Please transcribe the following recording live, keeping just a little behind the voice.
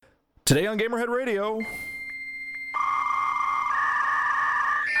Today on Gamerhead Radio.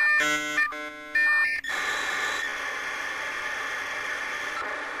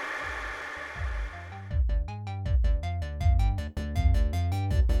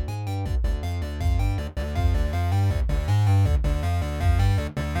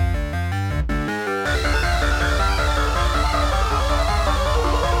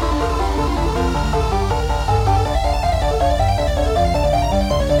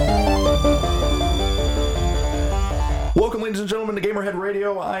 Ladies and gentlemen, to Gamerhead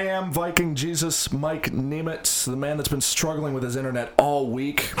Radio, I am Viking Jesus Mike Nemitz, the man that's been struggling with his internet all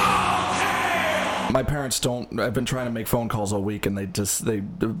week. My parents don't. I've been trying to make phone calls all week, and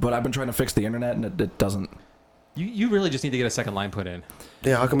but I've been trying to fix the internet, and it doesn't. You really just need to get a second line put in.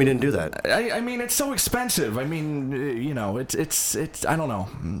 Yeah, how come you didn't do that? I mean, it's so expensive. I mean, you know, it's. I don't know.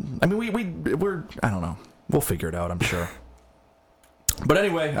 I mean, we're. I don't know. We'll figure it out, I'm sure. But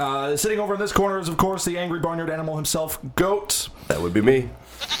anyway, sitting over in this corner is, of course, the angry barnyard animal himself, Goat. That would be me.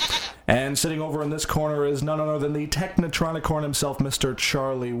 And sitting over in this corner is none other than the Technotronicorn himself, Mr.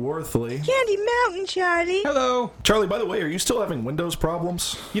 Charlie Worthley. Candy Mountain, Charlie. Hello. Charlie, by the way, are you still having Windows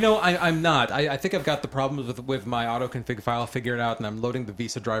problems? You know, I'm not. I think I've got the problems with my auto-config file figured out, and I'm loading the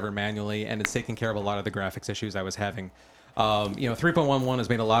Visa driver manually, and it's taking care of a lot of the graphics issues I was having. 3.11 has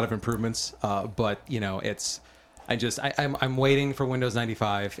made a lot of improvements, but, you know, it's... I'm waiting for Windows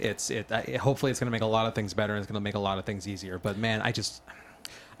 95. Hopefully it's going to make a lot of things better and it's going to make a lot of things easier. But man, I just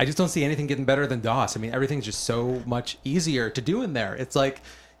don't see anything getting better than DOS. I mean, everything's just so much easier to do in there. It's like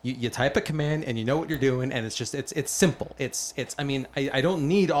you type a command and you know what you're doing, and it's simple. I don't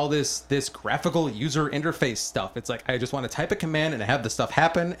need all this graphical user interface stuff. It's like I just want to type a command and have the stuff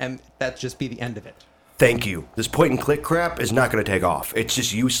happen, and that just be the end of it. Thank you. This point-and-click crap is not going to take off. It's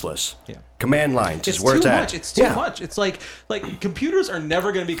just useless. Yeah. Command lines is where it's at. It's too much. It's like computers are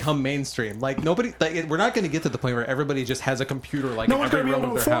never going to become mainstream. Like nobody, we're not going to get to the point where everybody just has a computer like in every room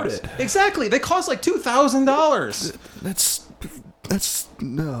of their house. Exactly. They cost like $2,000. That's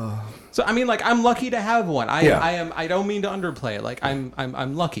no. So I mean, like, I'm lucky to have one. I don't mean to underplay it. Like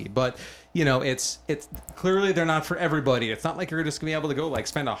I'm lucky, but you know, it's clearly they're not for everybody. It's not like you're just gonna be able to go like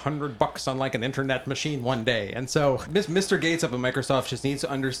spend $100 on like an internet machine one day. And so Mr. Gates up at Microsoft just needs to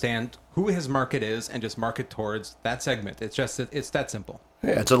understand who his market is and just market towards that segment. It's that simple.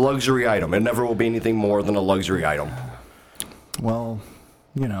 Yeah, it's a luxury item. It never will be anything more than a luxury item. Well,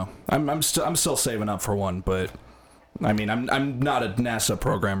 you know, I'm still saving up for one, but I mean, I'm not a NASA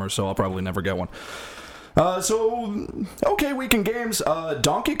programmer, so I'll probably never get one. Okay, week in games.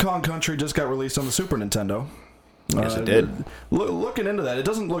 Donkey Kong Country just got released on the Super Nintendo. Yes, it did. Looking into that, it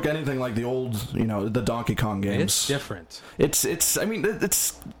doesn't look anything like the old, you know, the Donkey Kong games. It's different. I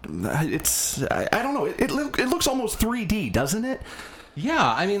don't know. It looks almost 3D, doesn't it?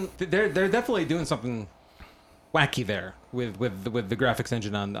 Yeah, I mean, they're definitely doing something wacky there with the graphics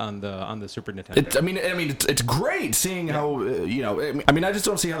engine on the Super Nintendo. It's great seeing how I just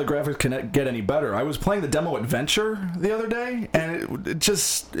don't see how the graphics can get any better. I was playing the demo Adventure the other day, and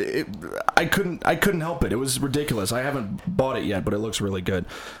I couldn't help it. It was ridiculous. I haven't bought it yet, but it looks really good.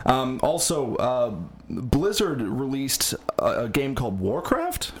 Also, Blizzard released a game called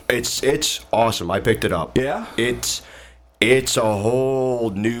Warcraft. It's awesome. I picked it up. Yeah, it's a whole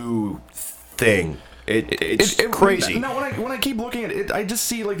new thing. It's crazy. Now, when I keep looking at it, I just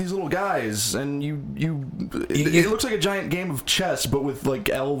see like these little guys, and it looks like a giant game of chess, but with like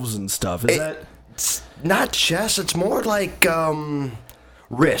elves and stuff. It's not chess. It's more like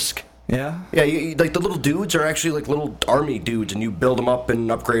Risk. Yeah. Yeah. Like the little dudes are actually like little army dudes, and you build them up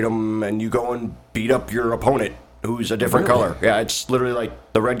and upgrade them, and you go and beat up your opponent who's a different color. Yeah. It's literally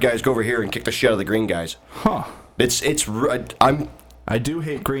like the red guys go over here and kick the shit out of the green guys. Huh. I do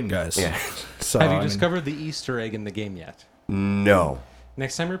hate green guys. Yeah. So, have you discovered the Easter egg in the game yet? No.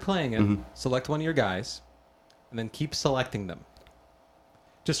 Next time you're playing it, select one of your guys, and then keep selecting them.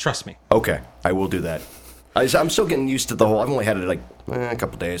 Just trust me. Okay, I will do that. I'm still getting used to the whole. I've only had it like a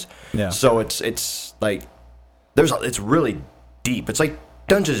couple days. Yeah. So it's like it's really deep. It's like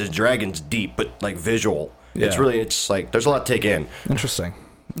Dungeons and Dragons deep, but like visual. Yeah. It's like there's a lot to take in. Interesting.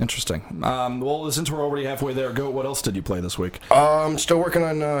 Well, since we're already halfway there, what else did you play this week? I'm still working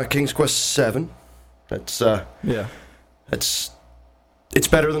on King's Quest VII. That's it's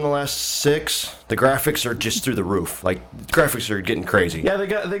better than the last 6. The graphics are just through the roof. Like the graphics are getting crazy. Yeah,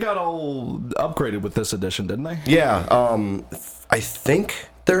 they got all upgraded with this edition, didn't they? Yeah. I think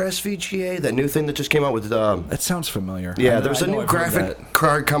they're SVGA, that new thing that just came out with. It sounds familiar. Yeah, there's a new graphic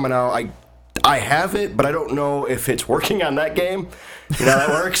card coming out. I have it, but I don't know if it's working on that game. You know, that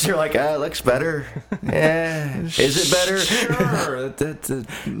works. You're like, it looks better. Is it better? Sure.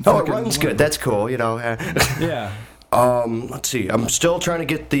 It runs good. That's cool. You know. Yeah. Let's see. I'm still trying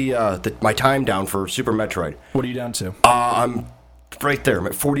to get my time down for Super Metroid. What are you down to? I'm right there. I'm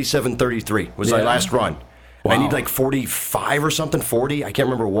at 47:33 was my last run. Wow. I need like 45 or something, 40. I can't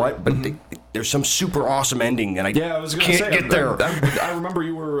remember what, but there's some super awesome ending, and I was gonna can't say, get there. I remember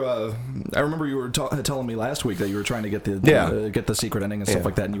you were. Telling me last week that you were trying to get the secret ending and stuff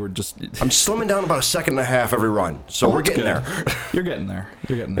like that, and you were just. I'm slimming down about a second and a half every run, so we're getting there. You're getting there.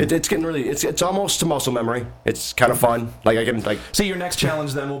 You're getting there. It's getting really. It's almost to muscle memory. It's kind of fun. Like I can like. See, your next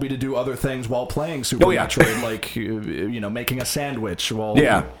challenge then will be to do other things while playing Super Metroid, like making a sandwich while.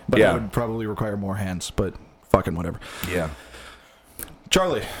 But that would probably require more hands, but. Fucking whatever. Yeah.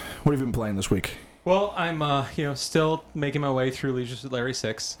 Charlie, what have you been playing this week? Well, I'm still making my way through Leisure Suit Larry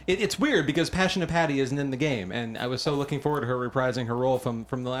 6. It's weird because Passionate Patty isn't in the game, and I was so looking forward to her reprising her role from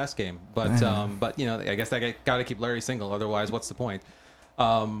the last game. But I guess I got to keep Larry single. Otherwise, what's the point?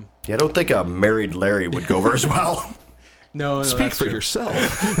 I don't think a married Larry would go over as well. No, Speak for yourself.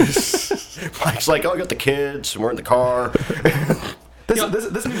 Mike's like, I got the kids, and we're in the car.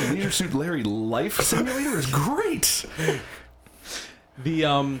 This new Leisure Suit Larry Life Simulator is great.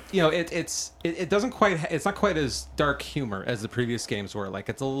 It doesn't quite. It's not quite as dark humor as the previous games were. Like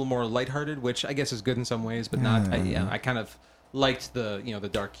it's a little more lighthearted, which I guess is good in some ways, but not. I kind of liked the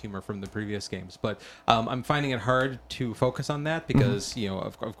dark humor from the previous games, but I'm finding it hard to focus on that because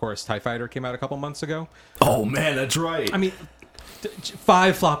of course TIE Fighter came out a couple months ago. Oh man, that's right. I mean.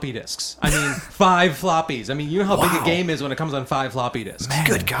 5 floppy disks. 5 floppies. You know how big a game is when it comes on 5 floppy disks. Man.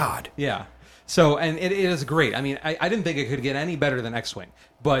 Good God. Yeah. So, and it is great. I didn't think it could get any better than X-Wing.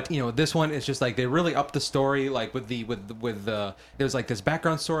 But, this one is just like, they really upped the story, like with there's like this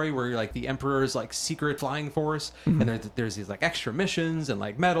background story where you're like the Emperor's like secret flying force, and there's these like extra missions and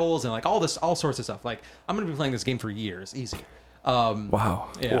like medals and like all sorts of stuff. Like, I'm going to be playing this game for years, easy. Wow.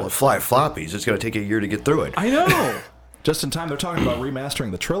 Yeah. Well, 5 floppies, it's going to take a year to get through it. I know. Just in time, they're talking about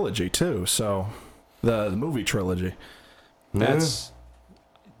remastering the trilogy too. So, the movie trilogy.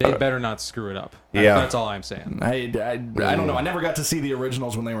 They better not screw it up. Yeah, that's all I'm saying. I don't know. I never got to see the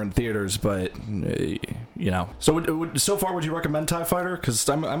originals when they were in theaters, but So, so far, would you recommend TIE Fighter? Because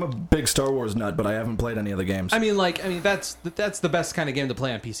I'm a big Star Wars nut, but I haven't played any of the games. That's the best kind of game to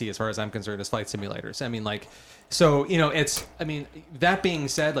play on PC as far as I'm concerned, is flight simulators. So, it's, that being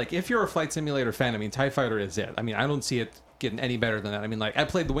said, like, if you're a flight simulator fan, TIE Fighter is it. I don't see it getting any better than that. I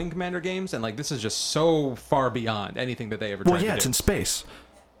played the Wing Commander games, and, like, this is just so far beyond anything that they ever tried to do. Well, yeah, it's in space.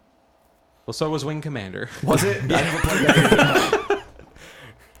 Well, so was Wing Commander. Was it? I never played that.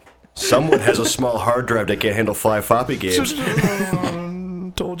 Someone has a small hard drive that can't handle 5 floppy games.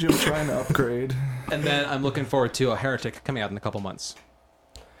 Told you I'm trying to upgrade. And then I'm looking forward to a Heretic coming out in a couple months.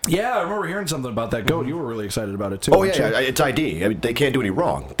 Yeah, I remember hearing something about that. Goat, you were really excited about it too. Oh yeah, it's ID. They can't do any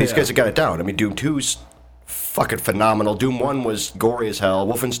wrong. These guys have got it down. Doom 2's fucking phenomenal. Doom 1 was gory as hell.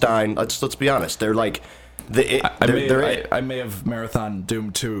 Wolfenstein. Let's be honest. They're like I may have marathon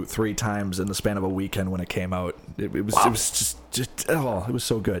Doom 2 3 times in the span of a weekend when it came out. It was just it was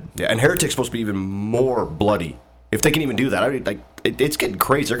so good. Yeah, and Heretic's supposed to be even more bloody. If they can even do that, it's getting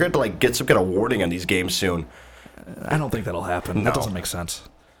crazy. They're going to get some kind of warning on these games soon. I don't think that'll happen. No. That doesn't make sense.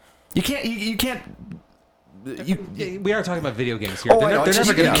 You can't. We are talking about video games here. Oh, they're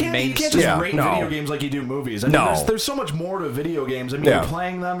never going to be You mainstream. can't just rate video games like you do movies. There's so much more to video games. You're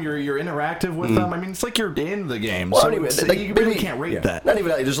playing them, you're interactive with them. It's like you're in the game. Well, so anyway, you really can't rate that. Not even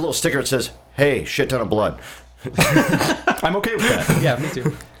that. There's a little sticker that says, "Hey, shit ton of blood." I'm okay with that. Yeah, me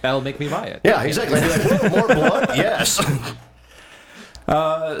too. That'll make me buy it. Yeah, exactly. I'd be like, more blood? Yes.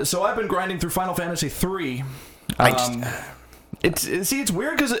 So I've been grinding through Final Fantasy 3. It's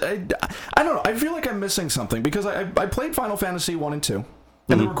weird because I don't know. I feel like I'm missing something because I played Final Fantasy 1 and 2.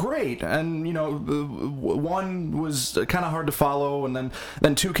 And they were great, and 1 was kind of hard to follow, and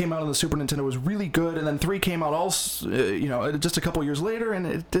then 2 came out on the Super Nintendo, it was really good, and then 3 came out also, just a couple years later,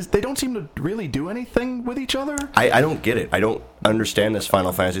 and they don't seem to really do anything with each other. I don't get it. I don't understand this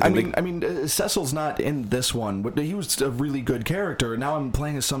Final Fantasy thing. Cecil's not in this one, but he was a really good character. Now I'm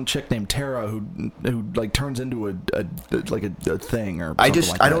playing as some chick named Terra who like turns into a thing or something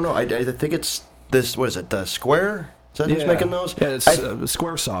like that. I don't know. I think it's this. What is it? The Square. Is that who's making those? Yeah, it's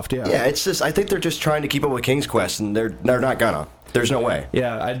Squaresoft, yeah. Yeah, it's just, I think they're just trying to keep up with King's Quest, and they're not gonna. There's no way.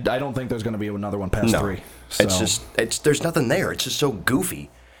 Yeah, I don't think there's going to be another one past 3. So. There's nothing there. It's just so goofy.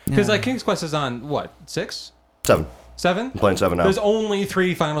 Because King's Quest is on, what, 6? 7. 7? I'm playing 7 now. There's only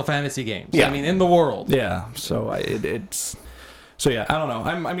 3 Final Fantasy games. Yeah. In the world. Yeah, so it's... So yeah, I don't know.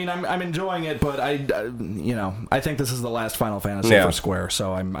 I'm enjoying it, but I think this is the last Final Fantasy Yeah. for Square,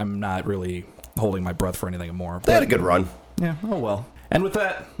 so I'm not really holding my breath for anything more. They had a good run. Yeah. Oh well. And with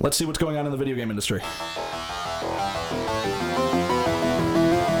that, let's see what's going on in the video game industry.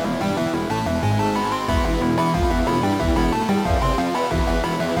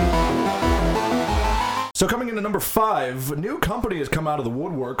 So coming into number 5, a new company has come out of the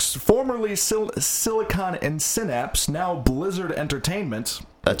woodworks, formerly Silicon and Synapse, now Blizzard Entertainment.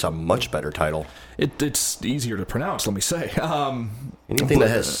 That's a much better title. It's easier to pronounce, let me say. Anything that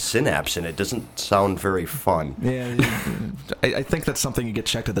has synapse in it doesn't sound very fun. Yeah, I think that's something you get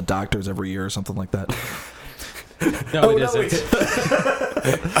checked at the doctors every year or something like that. No, it isn't.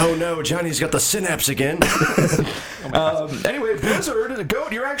 Oh no, Johnny's got the synapse again. Anyway, Blizzard,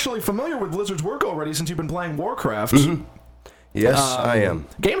 Goat, you're actually familiar with Blizzard's work already since you've been playing Warcraft. Yes, I am.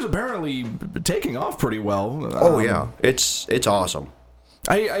 Game's apparently taking off pretty well. Oh yeah, it's awesome.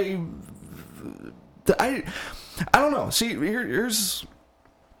 I don't know. See, here's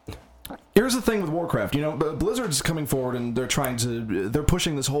the thing with Warcraft. You know, Blizzard's coming forward and they're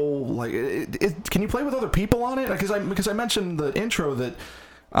pushing this whole like. Can you play with other people on it? Because I mentioned the intro that.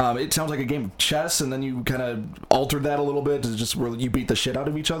 It sounds like a game of chess, and then you kind of altered that a little bit to just where you beat the shit out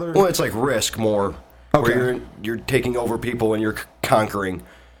of each other. Well, it's like Risk more, Okay. where you're taking over people and you're conquering.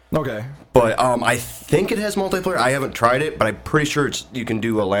 Okay. But I think it has multiplayer. I haven't tried it, but I'm pretty sure you can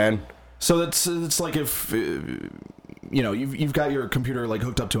do a LAN. So it's like if you've got your computer like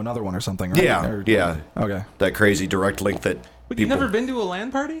hooked up to another one or something, right? Yeah, yeah. Okay. That crazy direct link that But you've never been to a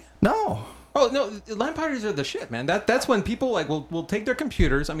LAN party? No. Oh no, LAN parties are the shit, man. That's when people like will take their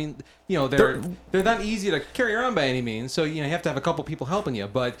computers. I mean, they're not easy to carry around by any means. So you have to have a couple people helping you.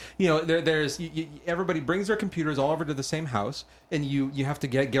 But there's everybody brings their computers all over to the same house, and you have to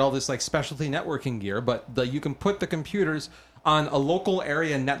get all this like specialty networking gear. But you can put the computers on a local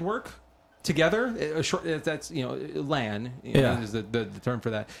area network together. That's LAN is the term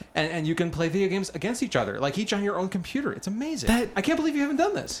for that. And you can play video games against each other, like each on your own computer. It's amazing. I can't believe you haven't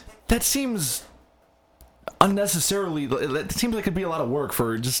done this. That seems unnecessarily. It seems like it'd be a lot of work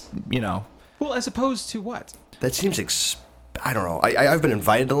for just Well, as opposed to what? That seems I don't know. I've been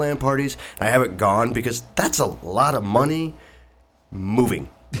invited to LAN parties, and I haven't gone because that's a lot of money moving.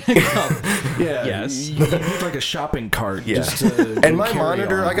 Yeah. Yes. You need like a shopping cart. Yeah. Just to And my carry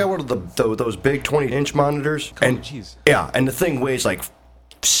monitor, on. I got one of those big 20-inch monitors. Oh, and jeez. yeah, and the thing weighs like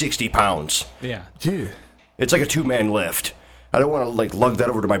 60 pounds. Yeah. Dude. It's like a 2-man lift. I don't want to like lug that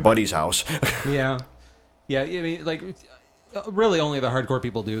over to my buddy's house. Yeah. I mean, like, really, only the hardcore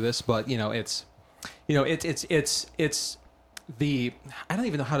people do this, but it's the I don't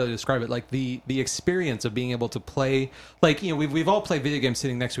even know how to describe it. Like the experience of being able to play, like we've all played video games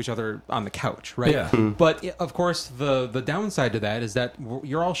sitting next to each other on the couch, right? Yeah. But of course, the downside to that is that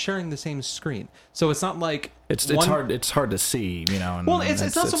you're all sharing the same screen, so it's not like It's hard to see, And well,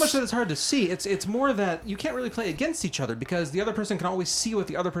 it's not so much that it's hard to see. It's more that you can't really play against each other because the other person can always see what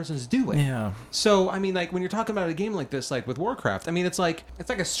the other person's doing. Yeah. So I mean, like when you're talking about a game like this, like with Warcraft, I mean, it's like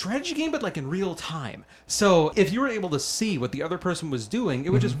a strategy game, but like in real time. So if you were able to see what the other person was doing, it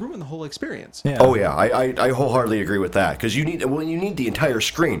would just ruin the whole experience. Yeah. Oh yeah, I wholeheartedly agree with that because you need the entire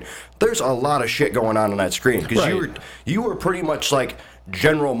screen. There's a lot of shit going on that screen because Right. you were pretty much like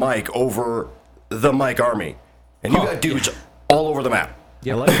General Mike over the Mike Army, and you got dudes all over the map.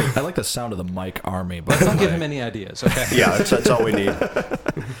 I like the sound of the Mike Army, but Don't give him any ideas, okay? Yeah, that's all we need.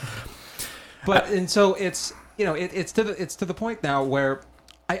 But and so it's it's to the point now where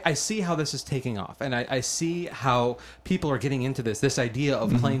I see how this is taking off, and I see how people are getting into this idea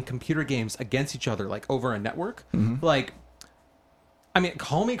of playing computer games against each other, like over a network. Like, I mean,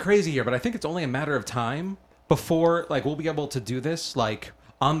 call me crazy here, but I think it's only a matter of time before like we'll be able to do this like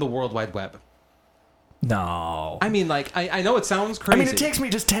on the World Wide Web. no. I mean, like I know it sounds crazy. I mean, it takes me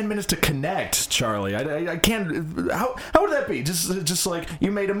just 10 minutes to connect, Charlie. I can't. How would that be? Just like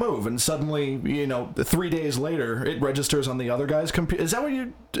you made a move and suddenly 3 days later it registers on the other guy's computer. Is that what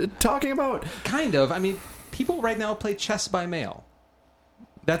you're talking about? Kind of. I mean, people right now play chess by mail.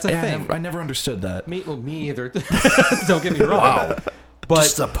 That's a thing. I never understood that. Me either. Don't get me wrong. Wow, But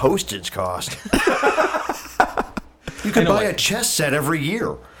just the postage cost. You can buy a chess set every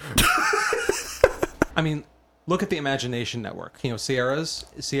year. I mean, look at the Imagination Network. Sierra's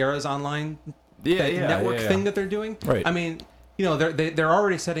online network thing that they're doing. Right. I mean, they're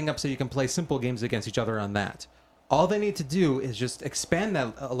already setting up so you can play simple games against each other on that. All they need to do is just expand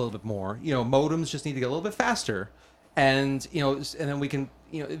that a little bit more. Modems just need to get a little bit faster, and and then we can.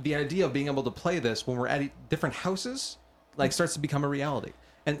 The idea of being able to play this when we're at different houses, like, starts to become a reality.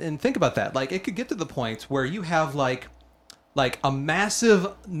 And think about that. Like, it could get to the point where you have like like a massive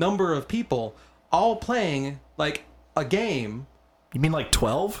number of people all playing like a game. You mean like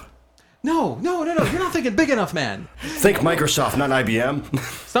 12? No. You're not thinking big enough, man. Think Microsoft, not IBM.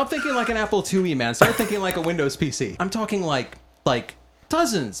 Stop thinking like an Apple IIe, man. Start thinking like a Windows PC. I'm talking like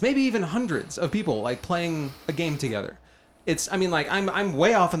dozens, maybe even hundreds of people like playing a game together. I'm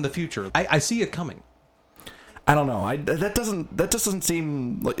way off in the future. I see it coming. I don't know. That doesn't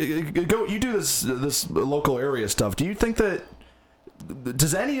seem like you do this local area stuff. Do you think that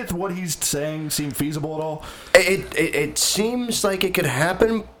does any of what he's saying seem feasible at all? It seems like it could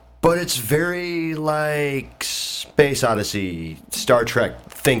happen, but it's very like Space Odyssey, Star Trek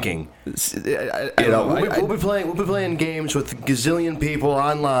thinking. We'll be playing games with a gazillion people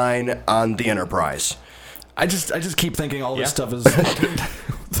online on the Enterprise. I just keep thinking all this stuff is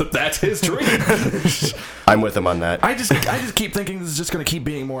that's his dream. I'm with him on that. I just keep thinking this is just going to keep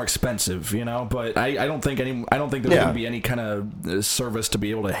being more expensive, But I don't think there's going to be any kind of service to be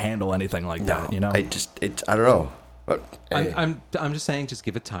able to handle anything like that, I don't know. But, hey. I'm just saying, just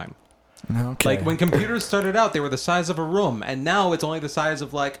give it time. Okay. Like when computers started out, they were the size of a room, and now it's only the size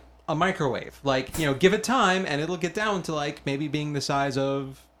of like a microwave. Like give it time, and it'll get down to like maybe being the size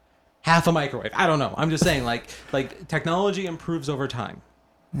of half a microwave. I don't know. I'm just saying, like technology improves over time.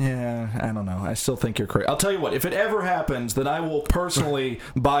 Yeah, I don't know. I still think you're crazy. I'll tell you what. If it ever happens, then I will personally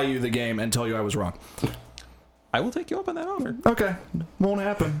buy you the game and tell you I was wrong. I will take you up on that offer. Okay, won't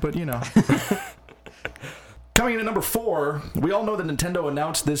happen, but Coming in at number 4, we all know that Nintendo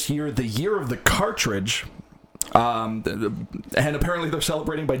announced this year the year of the cartridge. And apparently they're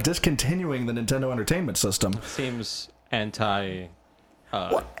celebrating by discontinuing the Nintendo Entertainment System. Seems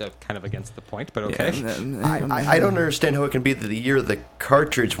kind of against the point, but okay. Yeah, I don't understand how it can be the year of the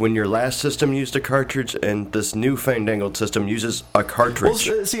cartridge when your last system used a cartridge and this new fandangled system uses a cartridge.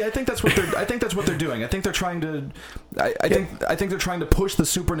 Well, see, I think that's what they're doing. I think they're trying to. I think they're trying to push the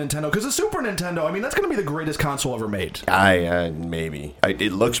Super Nintendo because the Super Nintendo. I mean, that's going to be the greatest console ever made. Maybe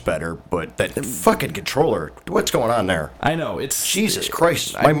it looks better, but that fucking controller. What's going on there? I know it's Jesus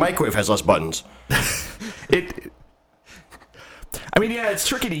Christ. My microwave has less buttons. I mean, yeah, it's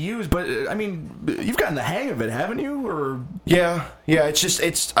tricky to use, but I mean, you've gotten the hang of it, haven't you? Or yeah, it's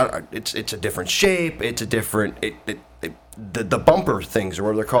a different shape. It's a different the bumper things or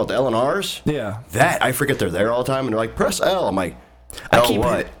what they're called, the L&Rs. Yeah, that I forget they're there all the time, and they're like press L. I'm like, I keep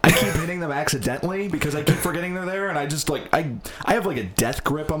hitting them accidentally because I keep forgetting they're there, and I just I have like a death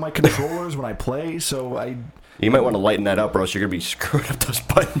grip on my controllers when I play, so You might want to lighten that up, or else you're going to be screwing up those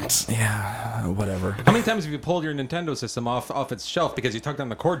buttons. Yeah, whatever. How many times have you pulled your Nintendo system off its shelf because you tugged on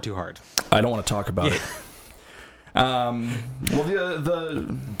the cord too hard? I don't want to talk about it.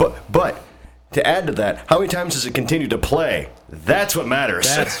 But to add to that, how many times does it continue to play? That's what matters.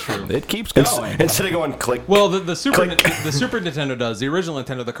 That's true. It keeps going. Instead of going click. Well, the Super Nintendo does. The original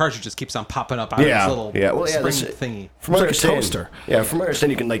Nintendo, the cartridge just keeps on popping up out of this little spring thingy. From what I understand, toaster. Yeah, from what I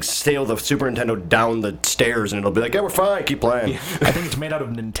understand, you can sail the Super Nintendo down the stairs, and it'll be like, yeah, we're fine, keep playing. Yeah. I think it's made out of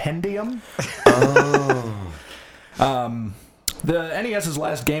Nintendium. The NES's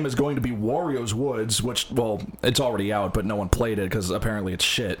last game is going to be Wario's Woods, which, well, it's already out, but no one played it because apparently it's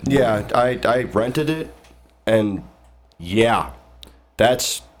shit. Yeah, I rented it, and yeah,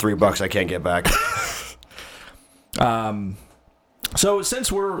 that's $3 I can't get back. So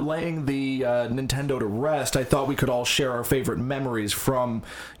since we're laying the Nintendo to rest, I thought we could all share our favorite memories from,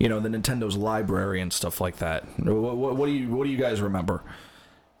 the Nintendo's library and stuff like that. What do you guys remember?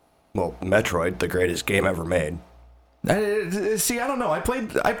 Well, Metroid, the greatest game ever made. See, I don't know. I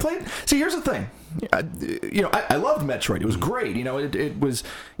played. See, here's the thing. I loved Metroid. It was great. It was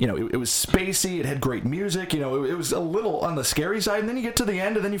spacey. It had great music. It was a little on the scary side. And then you get to the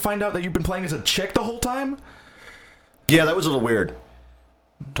end, and then you find out that you've been playing as a chick the whole time. Yeah, that was a little weird.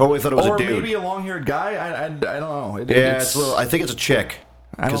 Totally thought it was a dude. Or maybe a long-haired guy. I don't know. It's a little. I think it's a chick.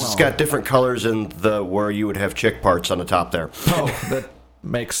 Because it's got different colors in where you would have chick parts on the top there. Oh, that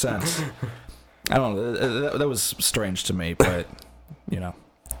makes sense. I don't know. That was strange to me, but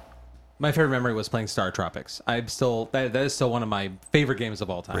My favorite memory was playing Star Tropics. That is still one of my favorite games of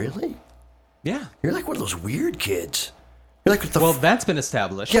all time. Really? Yeah. You're like one of those weird kids. You're like that's been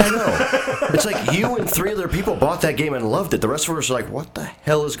established. Yeah, I know. It's like you and 3 other people bought that game and loved it. The rest of us are like, what the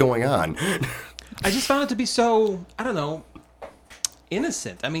hell is going on? I just found it to be so, I don't know,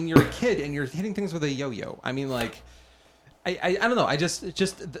 innocent. I mean, you're a kid and you're hitting things with a yo-yo. I mean, I don't know. I just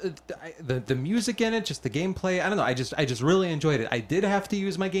the music in it, just the gameplay. I don't know. I just really enjoyed it. I did have to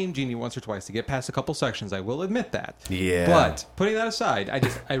use my Game Genie once or twice to get past a couple sections. I will admit that. Yeah. But putting that aside,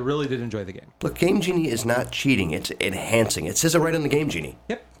 I really did enjoy the game. Look, Game Genie is not cheating. It's enhancing. It says it right on the Game Genie.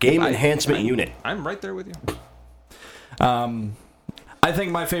 Yep. Game enhancement unit. I'm right there with you. I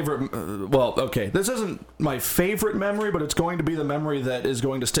think my favorite, this isn't my favorite memory, but it's going to be the memory that is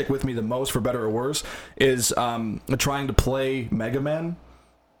going to stick with me the most, for better or worse, is trying to play Mega Man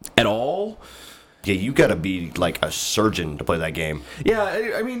at all. Yeah, you got to be like a surgeon to play that game. Yeah,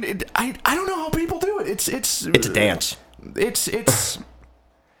 I mean, I don't know how people do it. It's a dance. There's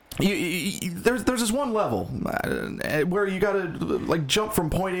this one level where you gotta like jump from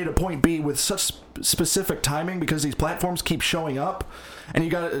point A to point B with such specific timing, because these platforms keep showing up, and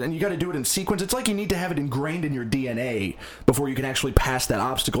you gotta do it in sequence. It's like you need to have it ingrained in your DNA before you can actually pass that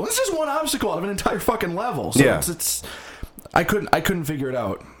obstacle. This is one obstacle out of an entire fucking level. So yeah. I couldn't figure it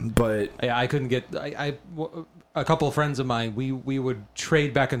out, but yeah, I couldn't get. A couple of friends of mine, we would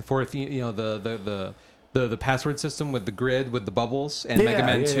trade back and forth. You know, the password system with the grid with the bubbles and Mega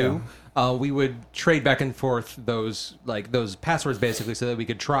Man 2. We would trade back and forth those passwords basically, so that we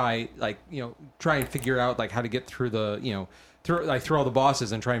could try and figure out like how to get through through all the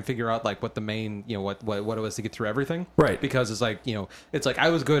bosses, and try and figure out like what the main what it was to get through everything. Right. Because it's like I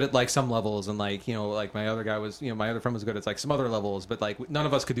was good at like some levels, and like my other guy was my other friend was good at like some other levels, but like none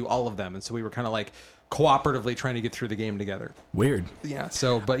of us could do all of them, and so we were kind of like cooperatively trying to get through the game together. Weird. Yeah.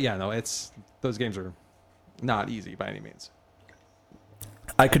 So, but yeah, no, those games are not easy by any means.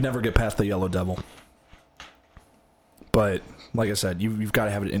 I could never get past the Yellow Devil, but like I said, you've got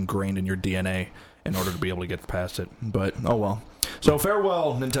to have it ingrained in your DNA in order to be able to get past it. But oh well. So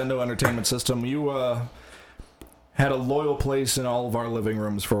farewell, Nintendo Entertainment System. You had a loyal place in all of our living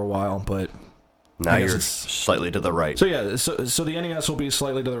rooms for a while, but now you're slightly to the right. So yeah, so the NES will be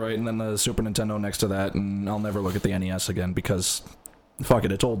slightly to the right, and then the Super Nintendo next to that, and I'll never look at the NES again because fuck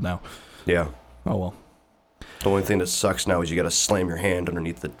it, it's old now. Yeah. Oh well. The only thing that sucks now is you got to slam your hand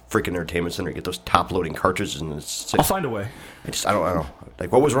underneath the freaking Entertainment Center to get those top-loading cartridges, and I'll find a way. I don't know.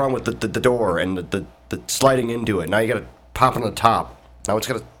 Like, what was wrong with the door and the sliding into it? Now you got to pop on the top. Now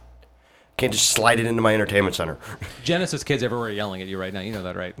can't just slide it into my Entertainment Center. Genesis kids everywhere are yelling at you right now. You know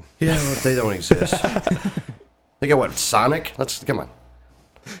that, right? Yeah, well, they don't exist. They got what? Sonic? Come on.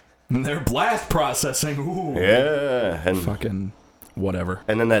 They're blast processing. Ooh. Yeah, and fucking whatever.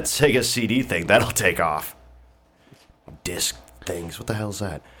 And then that Sega CD thing, that'll take off. Disc things. What the hell is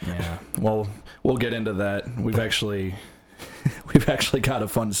that? Yeah. Well, we'll get into that. We've actually got a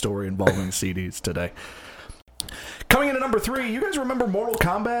fun story involving CDs today. Coming in at number 3, you guys remember Mortal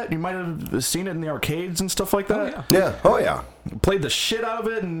Kombat? You might have seen it in the arcades and stuff like that. Oh yeah. Played the shit out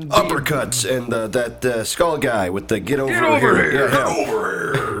of it and uppercuts and that skull guy with the get over here. Get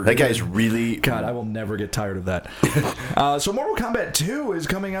over here. That guy's really God. I will never get tired of that. So Mortal Kombat 2 is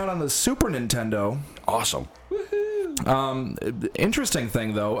coming out on the Super Nintendo. Awesome. Interesting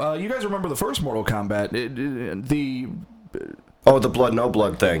thing though, you guys remember the first Mortal Kombat? The blood no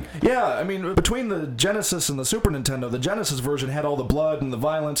blood thing. Yeah, I mean, between the Genesis and the Super Nintendo, the Genesis version had all the blood and the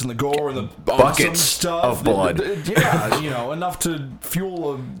violence and the gore and the buckets awesome stuff of blood. Yeah, enough to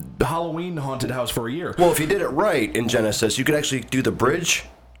fuel a Halloween haunted house for a year. Well, if you did it right in Genesis, you could actually do the bridge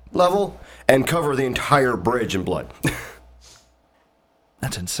level and cover the entire bridge in blood.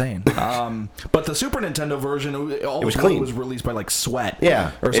 That's insane. But the Super Nintendo version, all was the clean. blood was released by like sweat,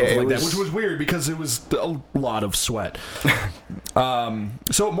 or something like that, which was weird because it was a lot of sweat.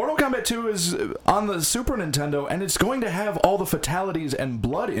 So Mortal Kombat 2 is on the Super Nintendo, and it's going to have all the fatalities and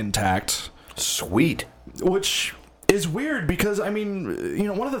blood intact. Sweet. Which is weird because I mean,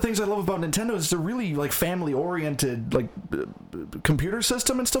 one of the things I love about Nintendo is they're really like family-oriented, like computer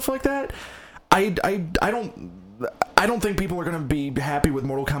system and stuff like that. I don't think people are going to be happy with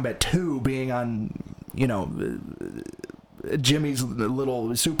Mortal Kombat 2 being on, Jimmy's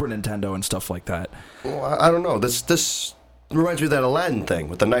little Super Nintendo and stuff like that. Well, I don't know. This reminds me of that Aladdin thing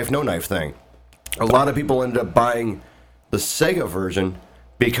with the knife, no knife thing. A lot of people ended up buying the Sega version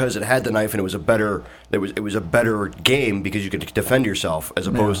because it had the knife and it was a better game because you could defend yourself as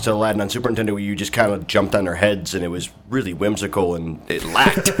opposed to Aladdin on Super Nintendo where you just kind of jumped on their heads and it was really whimsical and it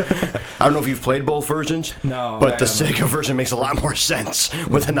lacked. I don't know if you've played both versions. No, but the Sega version makes a lot more sense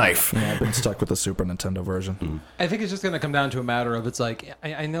with a knife. Yeah, I've been stuck with the Super Nintendo version. I think it's just going to come down to a matter of it's like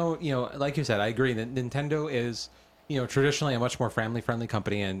I know like you said, I agree that Nintendo is traditionally a much more family-friendly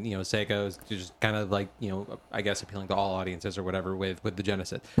company, and Sega is just kind of like I guess appealing to all audiences or whatever with the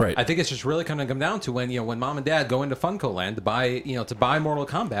Genesis. Right. I think it's just really going to come down to when mom and dad go into Funko Land to buy Mortal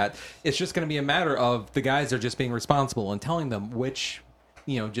Kombat. It's just going to be a matter of the guys are just being responsible and telling them which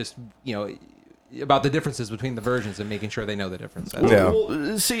about the differences between the versions and making sure they know the difference.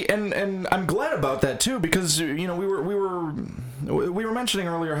 Well, see, and I'm glad about that too because we were we were mentioning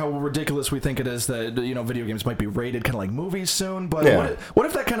earlier how ridiculous we think it is that video games might be rated kind of like movies soon. But what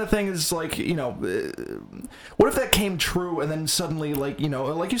if that kind of thing is like what if that came true and then suddenly like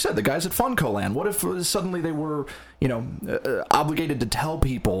you said, the guys at Funcoland, what if suddenly they were obligated to tell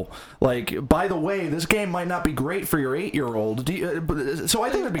people like, by the way, this game might not be great for your 8-year-old. So I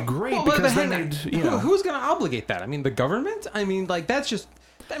think that'd be great because then they'd who's going to obligate that? I mean, the government. I mean, like that's just.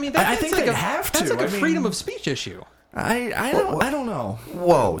 I mean, I think they'd have to. That's like a freedom of speech issue. I don't know.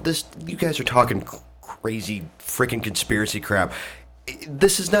 Whoa, you guys are talking crazy freaking conspiracy crap.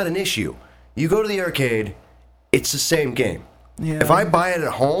 This is not an issue. You go to the arcade, it's the same game. Yeah. If I buy it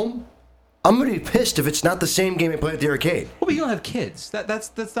at home, I'm going to be pissed if it's not the same game I play at the arcade. Well, but you don't have kids.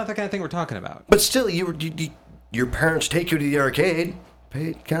 That's not the kind of thing we're talking about. But still, your parents take you to the arcade.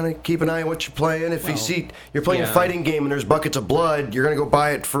 Kind of keep an eye on what you're playing. If you see you're playing a fighting game and there's buckets of blood, you're going to go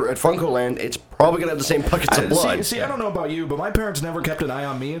buy it at Funcoland. It's probably going to have the same buckets of blood. See, I don't know about you, but my parents never kept an eye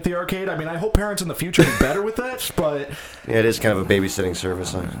on me at the arcade. I mean, I hope parents in the future do better with that, but... Yeah, it is kind of a babysitting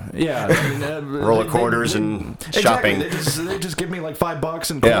service. Yeah. I mean, roll of quarters and shopping. Exactly. They just give me like $5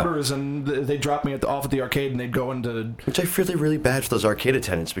 and quarters, and they drop me off at the arcade, and they'd go into... Which I feel really bad for those arcade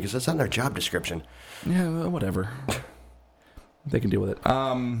attendants, because that's not in their job description. Yeah, whatever. They can deal with it.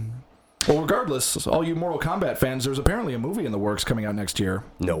 Well, regardless, all you Mortal Kombat fans, there's apparently a movie in the works coming out next year.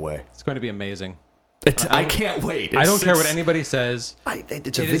 No way. It's going to be amazing. I can't wait. I don't care what anybody says.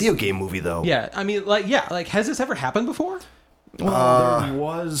 It's a video game movie, though. Yeah, I mean, has this ever happened before? Well, there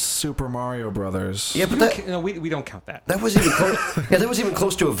was Super Mario Brothers. Yeah, but we don't count that. That wasn't even close. Yeah, that wasn't even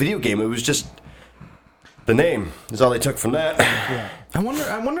close to a video game. It was just the name is all they took from that. Yeah. I wonder.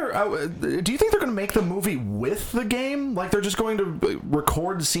 Do you think they're going to make the movie with the game? Like they're just going to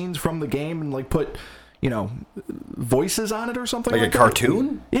record scenes from the game and like put, voices on it or something? Like a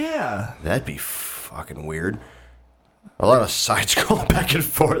cartoon? Yeah. That'd be fucking weird. A lot of side scrolling back and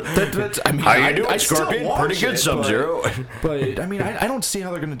forth. How you doing, Scorpion? Pretty good, Sub-Zero. But I mean, I don't see how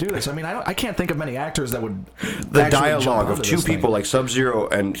they're going to do this. I mean, I can't think of many actors that would. The dialogue of two people like Sub-Zero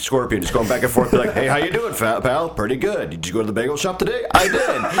and Scorpion just going back and forth, be like, "Hey, how you doing, pal? Pretty good. Did you go to the bagel shop today? I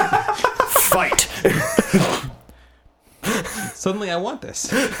did. Fight." Suddenly, I want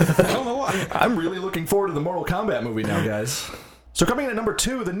this. I don't know why. I'm really looking forward to the Mortal Kombat movie now, guys. So coming in at number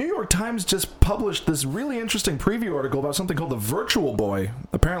 2, the New York Times just published this really interesting preview article about something called the Virtual Boy,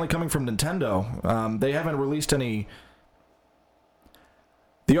 apparently coming from Nintendo. They haven't released any...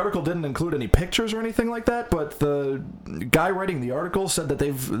 The article didn't include any pictures or anything like that, but the guy writing the article said that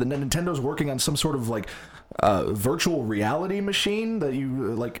Nintendo's working on some sort of like virtual reality machine that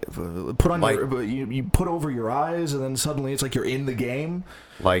you like put on you put over your eyes, and then suddenly it's like you're in the game.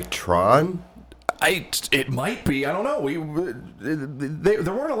 Like Tron? It might be. I don't know.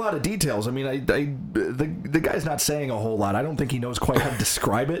 There weren't a lot of details. I mean, the guy's not saying a whole lot. I don't think he knows quite how to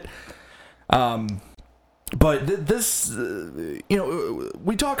describe it. But this,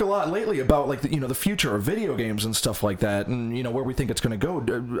 we talk a lot lately about like the future of video games and stuff like that, and where we think it's going to go.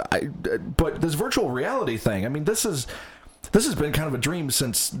 But this virtual reality thing, I mean, this has been kind of a dream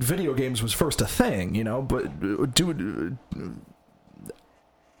since video games was first a thing, But dude.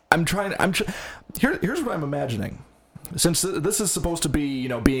 Here's what I'm imagining. Since this is supposed to be,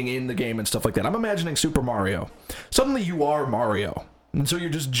 being in the game and stuff like that, I'm imagining Super Mario. Suddenly you are Mario. And so you're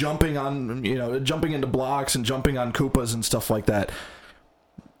just jumping into blocks and jumping on Koopas and stuff like that.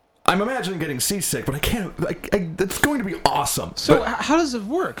 I'm imagining getting seasick, but I can't. It's going to be awesome. So how does it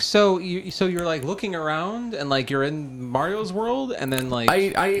work? So you're like looking around and like you're in Mario's world, and then like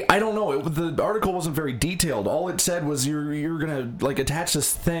I don't know. The article wasn't very detailed. All it said was you're gonna like attach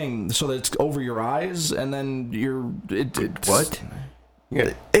this thing so that it's over your eyes, and then what? You're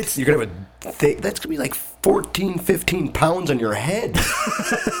gonna have a thing that's gonna be like 14, 15 pounds on your head.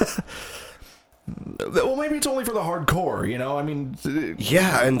 Well, maybe it's only for the hardcore, I mean...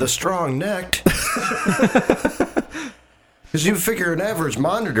 Yeah, and the strong-necked. Because you figure an average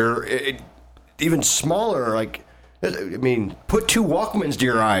monitor, even smaller, like... I mean, put 2 Walkmans to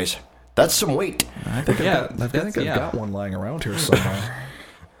your eyes. That's some weight. I think I've got one lying around here somewhere.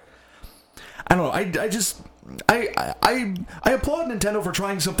 I don't know. I applaud Nintendo for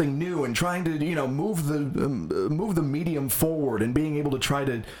trying something new and trying to, move the medium forward and being able to try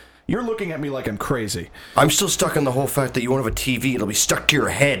to... You're looking at me like I'm crazy. I'm still stuck on the whole fact that you won't have a TV. It'll be stuck to your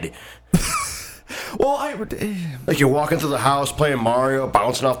head. Well, like you're walking through the house playing Mario,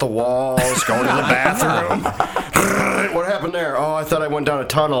 bouncing off the walls, going to the bathroom. What happened there? Oh, I thought I went down a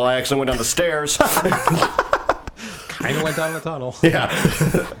tunnel. I actually went down the stairs. Kind of went down the tunnel. Yeah.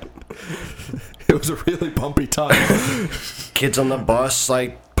 It was a really bumpy tunnel. Kids on the bus,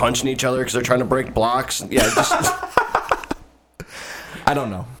 like, punching each other because they're trying to break blocks. Yeah, just...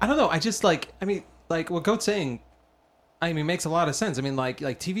 I don't know. I just like, I mean, like what Goat's saying, I mean, makes a lot of sense. I mean, like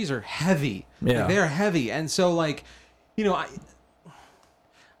TVs are heavy. Yeah. Like, they're heavy. And so like, you know,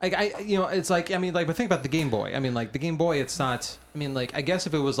 you know, it's like, I mean, like, but think about the Game Boy. I mean, like, the Game Boy, it's not, I mean, like, I guess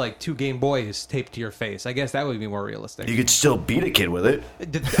if it was like 2 Game Boys taped to your face, I guess that would be more realistic. You could still beat a kid with it.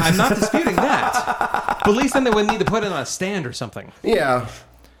 I'm not disputing that. But at least then they would need to put it on a stand or something. Yeah.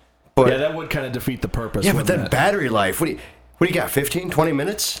 But Yeah, that would kind of defeat the purpose. yeah, but wouldn't then it? battery life. What do you got? 15, 20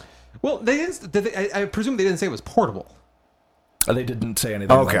 minutes? Well, they didn't, I presume they didn't say it was portable. They didn't say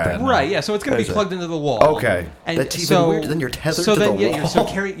anything Okay. about that. no. Right, yeah, so it's going to be Is it? plugged into the wall. Okay. And That's even so, weird. Then you're tethered so to then, the yeah,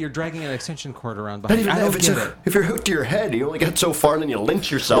 wall. you're dragging an extension cord around Not behind even you. I that. don't get it. If you're hooked to your head, you only got so far and then you lynch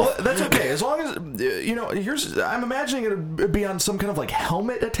yourself. Well, that's okay. As long as, you know, I'm imagining it'd be on some kind of like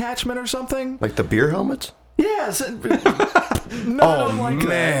helmet attachment or something. Like the beer helmets? Yes. Oh, like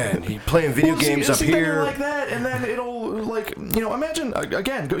man. You playing video games up then here. you're like that, and then it'll like, you know, imagine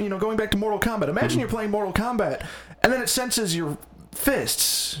again, you know, going back to Mortal Kombat. Imagine you're playing Mortal Kombat, and then it senses your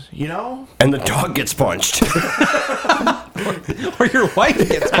fists, you know? And the dog gets punched. Or your wife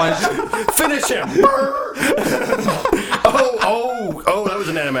gets punched. Finish him. Oh, that was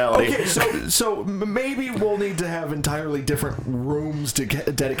an animality. Okay, so maybe we'll need to have entirely different rooms to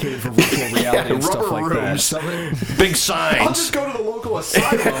get dedicated for virtual reality and stuff rubber like rooms. that. Big I'll signs. just go to the local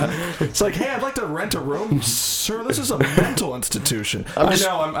asylum. It's like, hey, I'd like to rent a room. Sir, this is a mental institution.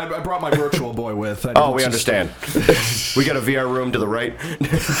 I brought my virtual boy with. Oh, we understand. We got a VR room to the right.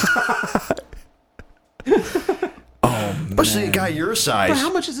 Especially a guy your size. But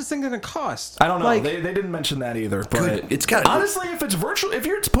how much is this thing going to cost? I don't know. Like, They didn't mention that either. But Good. It's got honestly, if it's virtual, if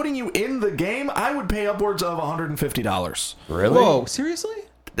it's putting you in the game, I would pay upwards of $150. Really? whoa, seriously?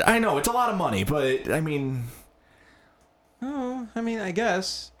 I know it's a lot of money, but I mean, Oh, I mean, I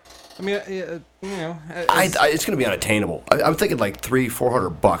guess. I mean, you know, It's going to be unattainable. I'm thinking like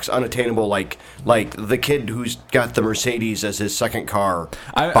 $300-400 unattainable. Like the kid who's got the Mercedes as his second car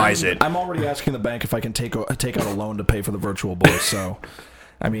buys it. I'm already asking the bank if I can take out a loan to pay for the virtual boy. So,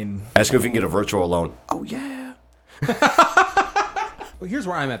 I mean, Ask him if he can get a virtual loan. Oh yeah. well, here's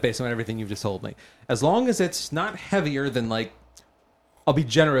where I'm at based on everything you've just told me. As long as it's not heavier than, like, I'll be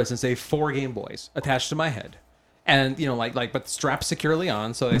generous and say 4 Game Boys attached to my head. And, you know, but strapped securely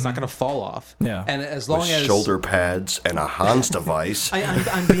on so it's not going to fall off. Yeah. And as long With as... shoulder pads and a Hans device.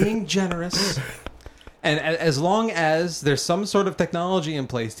 I'm being generous. And as long as there's some sort of technology in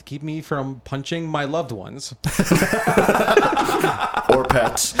place to keep me from punching my loved ones. Or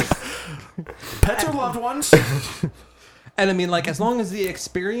pets. pets are loved ones. And I mean, like, as long as the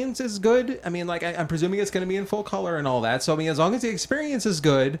experience is good, I mean, like, I'm presuming it's going to be in full color and all that. So, I mean, as long as the experience is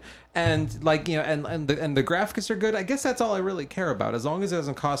good and, like, you know, and the graphics are good, I guess that's all I really care about. As long as it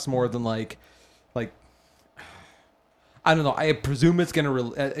doesn't cost more than, like, I don't know. I presume it's going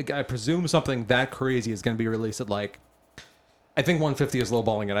to, I presume something that crazy is going to be released at, like, I think 150 is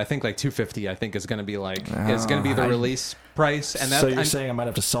lowballing it. I think like 250. I think is going to be like is going to be the release price. And So you're saying I might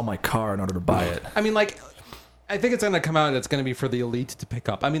have to sell my car in order to buy it? I mean, like, I think it's going to come out. It's going to be for the elite to pick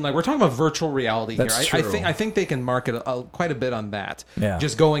up. I mean, like, we're talking about virtual reality That's here. true. I think they can market quite a bit on that. Yeah.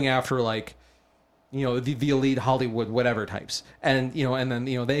 Just going after, like, you know, the elite Hollywood whatever types, and you know, and then,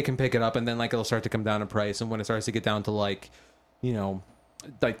 you know, they can pick it up, and then, like, it'll start to come down in price. And when it starts to get down to, like, you know,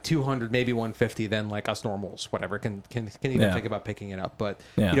 like 200, maybe 150, then, like, us normals, whatever, can even think about picking it up. But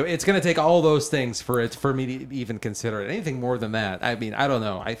Yeah. you know, it's going to take all those things for me to even consider it. Anything more than that, I mean, I don't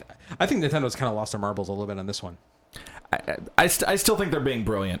know. I think Nintendo's kind of lost their marbles a little bit on this one. I still think they're being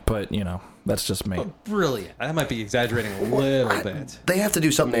brilliant, but you know, that's just me. Brilliant. I might be exaggerating a little bit. They have to do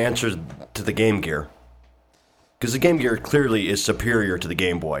something to answer to the Game Gear. Because the Game Gear clearly is superior to the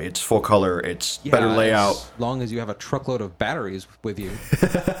Game Boy. It's full color, it's better layout. As long as you have a truckload of batteries with you.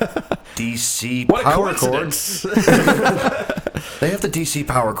 DC What a power cord. coincidence! They have the DC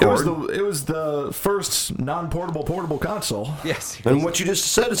power cord. It was the first non-portable portable console. Yes. And what you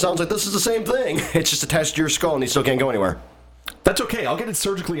just said, it sounds like this is the same thing. It's just attached to your skull and you still can't go anywhere. That's okay. I'll get it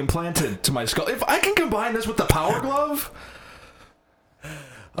surgically implanted to my skull. If I can combine this with the Power Glove,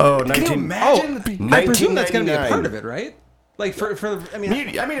 Oh, can you 19... imagine? I presume that's going to be a 1999. part of it, right? Like, I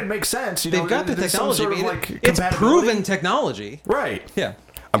mean, I mean, it makes sense. You they've know, got the there's some technology. sort of, I mean, like, it's compatibility. proven technology. Right. Yeah.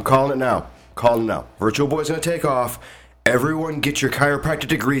 I'm calling it now. Calling it now. Virtual Boy's going to take off. Everyone get your chiropractic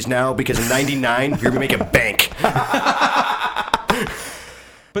degrees now because in 99, you're going to make a bank.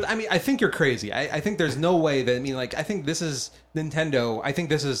 But, I mean, I think you're crazy. I think there's no way that, I mean, like, I think this is Nintendo. I think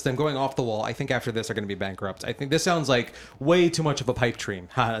this is them going off the wall. I think after this, they're going to be bankrupt. I think this sounds like way too much of a pipe dream.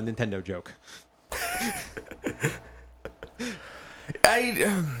 Ha, a Nintendo joke.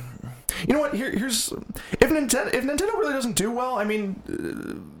 You know what? Here's if Nintendo really doesn't do well, I mean,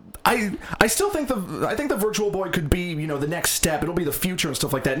 I still think the Virtual Boy could be, the next step. It'll be the future and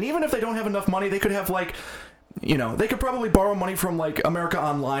stuff like that. And even if they don't have enough money, they could have they could probably borrow money from like America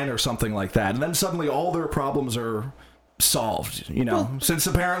Online or something like that, and then suddenly all their problems are solved. Since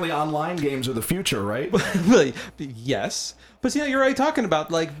apparently online games are the future, right? Well, yes. But you're already talking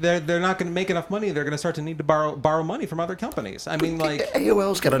about like they're not going to make enough money. They're going to start to need to borrow money from other companies. I mean, like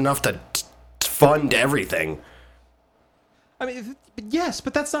AOL's got enough to fund everything. I mean, yes,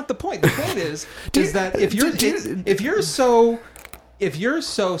 but that's not the point. The point is that if you're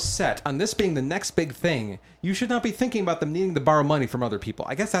so set on this being the next big thing, you should not be thinking about them needing to borrow money from other people.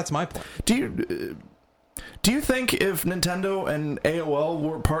 I guess that's my point. Do you think if Nintendo and AOL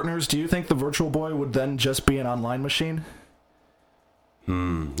were partners, do you think the Virtual Boy would then just be an online machine?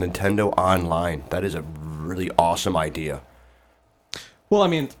 Nintendo Online. That is a really awesome idea. Well, I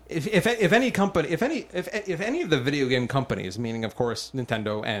mean, if any company, if any of the video game companies, meaning of course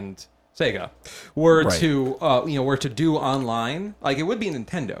Nintendo and Sega, were to do online, like it would be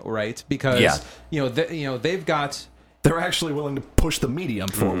Nintendo, right? Because they've got. They're actually willing to push the medium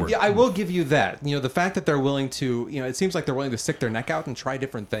forward. Yeah, I will give you that. The fact that they're willing to, it seems like they're willing to stick their neck out and try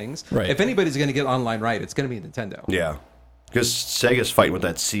different things. Right. If anybody's going to get online right, it's going to be Nintendo. Yeah, because Sega's fighting with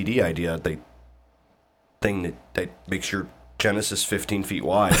that CD idea, thing that makes your Genesis 15 feet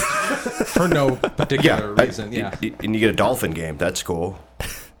wide for no particular reason. Yeah, and you get a Dolphin game. That's cool.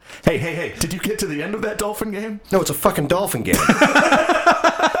 Hey! Did you get to the end of that Dolphin game? No, it's a fucking Dolphin game. What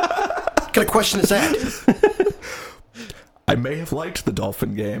kind of question is that? I may have liked the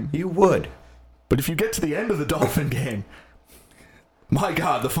Dolphin game. You would. But if you get to the end of the Dolphin game, my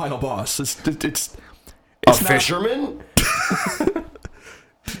God, the final boss, it's a fisherman?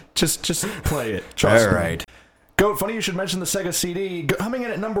 Just play it. Trust me. All right. Goat, funny you should mention the Sega CD. Coming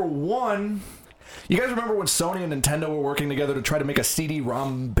in at number 1... You guys remember when Sony and Nintendo were working together to try to make a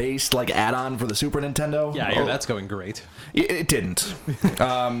CD-ROM based add-on for the Super Nintendo? Yeah, I hear that's going great. It didn't.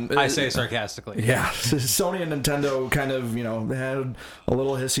 I say sarcastically. Yeah, Sony and Nintendo kind of had a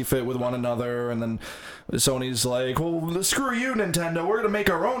little hissy fit with one another, and then Sony's like, "Well, screw you, Nintendo. We're gonna make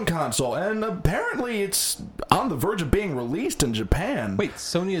our own console." And apparently, it's on the verge of being released in Japan. Wait,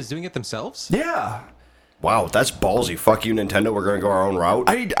 Sony is doing it themselves? Yeah. Wow, that's ballsy. Fuck you, Nintendo. We're gonna go our own route.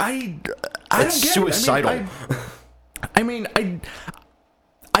 I It's don't get suicidal. It.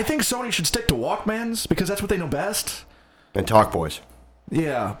 I think Sony should stick to Walkmans because that's what they know best. And Talk Boys.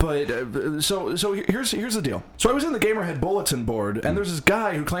 Yeah, but so here's the deal. So I was in the Gamerhead bulletin board, and there's this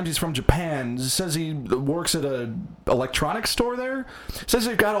guy who claims he's from Japan. Says he works at a electronics store there. Says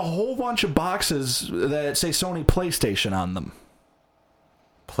they've got a whole bunch of boxes that say Sony PlayStation on them.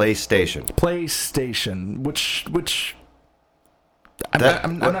 PlayStation, which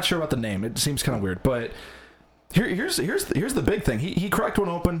I'm not sure about the name. It seems kind of weird, but here's the big thing. He cracked one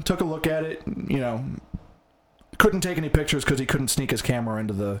open, took a look at it. Couldn't take any pictures because he couldn't sneak his camera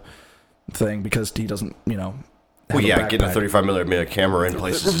into the thing because he doesn't. Well, yeah, getting a 35mm camera in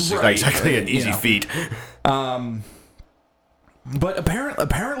places is not exactly an easy feat. But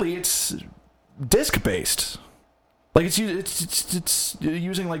apparently it's disc based. Like it's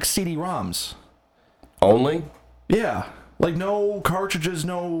using like CD-ROMs only. Yeah, like no cartridges,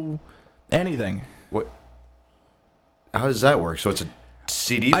 no anything. What? How does that work? So it's a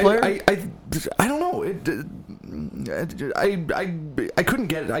CD player. I don't know. I couldn't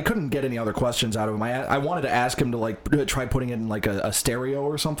get any other questions out of him. I wanted to ask him to try putting it in like a stereo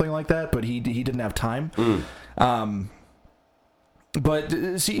or something like that, but he didn't have time. But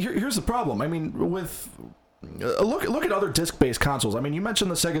see, here's the problem. I mean, with look at other disc-based consoles. I mean, you mentioned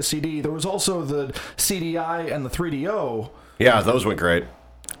the Sega CD. There was also the CDI and the 3DO. Yeah, those went great.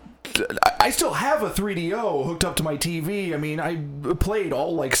 I still have a 3DO hooked up to my TV. I mean, I played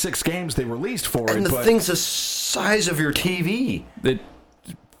all like 6 games they released for it. And the thing's the size of your TV.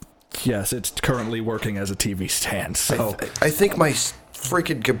 Yes, it's currently working as a TV stand. So I think my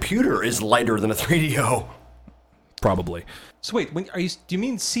freaking computer is lighter than a 3DO. Probably. So wait, do you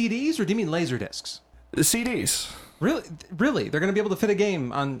mean CDs or do you mean laser discs? CDs. Really? They're going to be able to fit a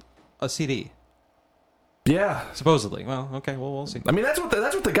game on a CD? Yeah. Supposedly. Well, okay. Well, we'll see. I mean, that's what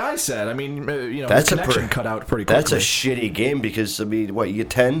the guy said. I mean, that's the connection cut out pretty quickly. That's a shitty game because, I mean, what, you get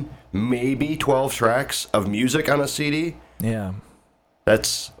 10, maybe 12 tracks of music on a CD? Yeah.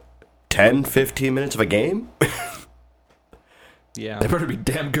 That's 10, 15 minutes of a game? Yeah. They better be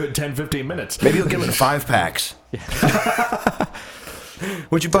damn good 10, 15 minutes. Maybe you'll get them in 5 packs. Yeah.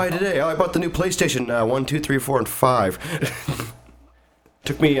 What'd you buy today? Oh, I bought the new PlayStation 1, 2, 3, 4, and 5.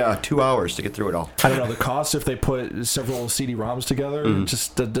 Took me 2 hours to get through it all. I don't know the cost if they put several CD-ROMs together.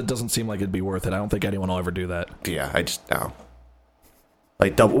 Just that doesn't seem like it'd be worth it. I don't think anyone will ever do that. Yeah, I just no.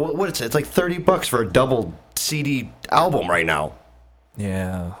 Like double, what is it? It's like $30 for a double CD album right now.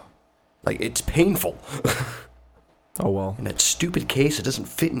 Yeah. Like it's painful. Oh well. And that stupid case, it doesn't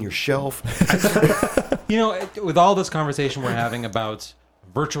fit in your shelf. With all this conversation we're having about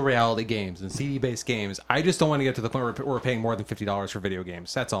virtual reality games and CD-based games, I just don't want to get to the point where we're paying more than $50 for video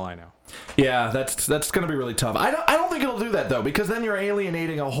games. That's all I know. Yeah, that's going to be really tough. I don't think it'll do that though, because then you're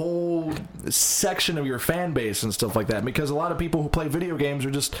alienating a whole section of your fan base and stuff like that. Because a lot of people who play video games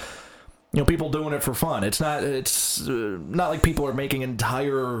are just people doing it for fun. It's not like people are making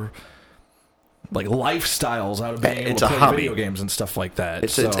entire like lifestyles out of being able to play video games and stuff like that.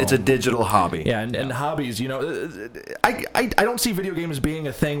 It's a digital hobby. Yeah, and hobbies, I don't see video games being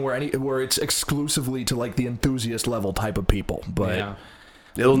a thing where it's exclusively to like the enthusiast level type of people. But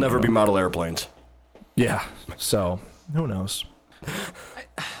it'll never be model airplanes. Yeah. So who knows?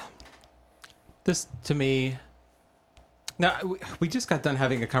 This to me. Now we just got done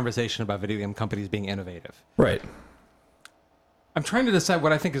having a conversation about video game companies being innovative. Right. I'm trying to decide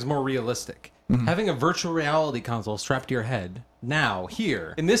what I think is more realistic. Having a virtual reality console strapped to your head now,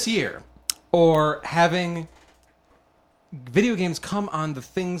 here, in this year, or having video games come on the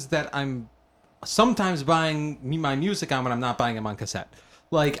things that I'm sometimes buying my music on when I'm not buying them on cassette.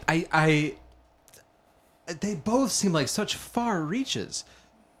 Like, they both seem like such far reaches.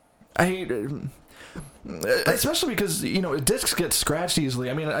 Especially because discs get scratched easily.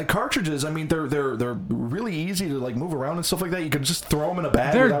 I mean, cartridges. I mean, they're really easy to like move around and stuff like that. You can just throw them in a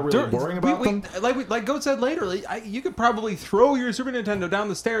bag without really worrying about them. Like Goat said later, you could probably throw your Super Nintendo down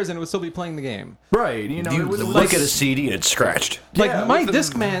the stairs and it would still be playing the game. Right. You look at a CD and it's scratched. Like my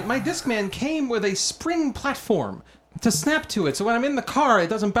Discman came with a spring platform to snap to it, so when I'm in the car, it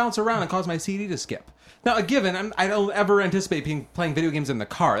doesn't bounce around and cause my CD to skip. Now, a given, I don't ever anticipate playing video games in the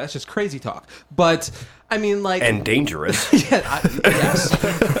car. That's just crazy talk. But, I mean, like... And dangerous. Yes.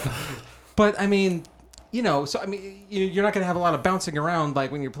 But, I mean, so, I mean, you're not going to have a lot of bouncing around,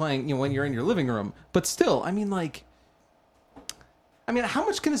 like, when you're playing, when you're in your living room. But still, I mean, how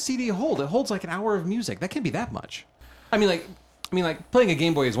much can a CD hold? It holds, like, an hour of music. That can't be that much. I mean, playing a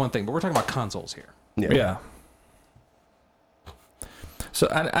Game Boy is one thing, but we're talking about consoles here. Yeah. So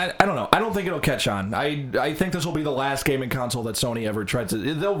I don't know. I don't think it'll catch on. I think this will be the last gaming console that Sony ever tried to.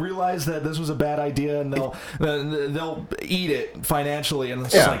 They'll realize that this was a bad idea and they'll eat it financially. And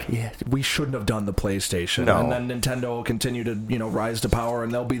it's like, we shouldn't have done the PlayStation. No. And then Nintendo will continue to rise to power,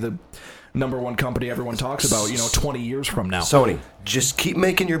 and they'll be the number one company everyone talks about 20 years from now. Sony, just keep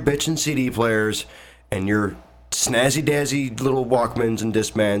making your bitchin' CD players and your snazzy dazzy little Walkmans and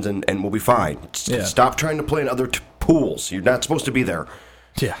Discmans, and we'll be fine. Stop trying to play in other pools. You're not supposed to be there.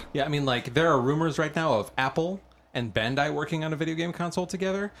 Yeah. Yeah, I mean, there are rumors right now of Apple and Bandai working on a video game console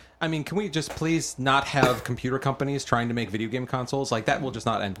together. I mean, can we just please not have computer companies trying to make video game consoles? Like, that will just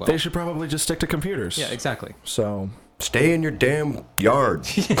not end well. They should probably just stick to computers. Yeah, exactly. So... Stay in your damn yard.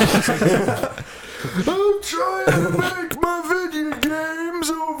 I'm trying to make my video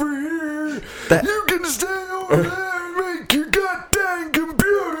games over here. You can stay over there and make your goddamn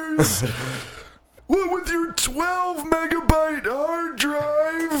computers. What with your 12 megabyte hard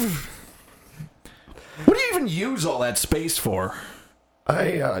drive? What do you even use all that space for?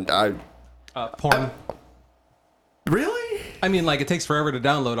 Porn. Really? I mean, it takes forever to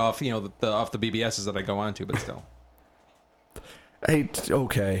download off, off the BBSs that I go onto, but still.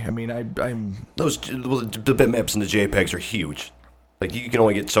 Okay. I mean, I'm... the bitmaps and the JPEGs are huge. Like, you can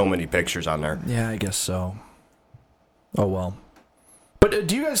only get so many pictures on there. Yeah, I guess so. Oh, well. But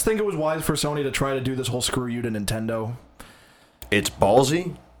do you guys think it was wise for Sony to try to do this whole screw you to Nintendo? It's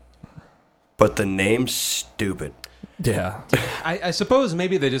ballsy, but the name's stupid. Yeah. I suppose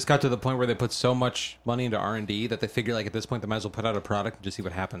maybe they just got to the point where they put so much money into R&D that they figure, at this point, they might as well put out a product and just see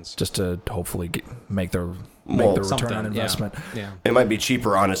what happens. Just to hopefully make their return on investment. Yeah. It might be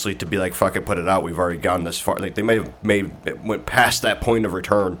cheaper, honestly, to be like, fuck it, put it out. We've already gone this far. Like, they may have went past that point of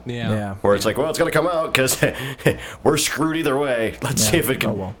return. Yeah. Where it's like, well, it's going to come out because we're screwed either way. Let's see if it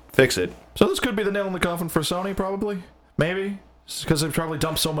can fix it. So this could be the nail in the coffin for Sony, probably? Maybe? Because they've probably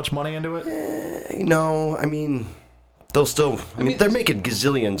dumped so much money into it? No, I mean... They'll still... I mean, they're making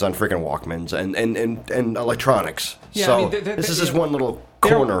gazillions on freaking Walkmans and electronics. Yeah, so I mean, this is just one little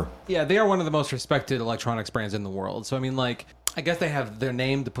corner. They are one of the most respected electronics brands in the world. So, I mean, I guess they have their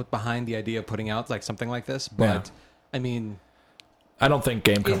name to put behind the idea of putting out, something like this. But, I mean... I don't think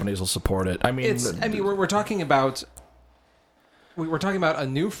game companies will support it. I mean... we're talking about... We're talking about a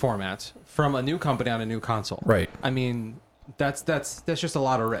new format from a new company on a new console. Right. I mean... That's just a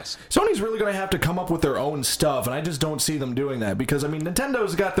lot of risk. Sony's really going to have to come up with their own stuff, and I just don't see them doing that because, I mean,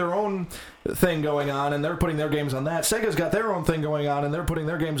 Nintendo's got their own thing going on, and they're putting their games on that. Sega's got their own thing going on, and they're putting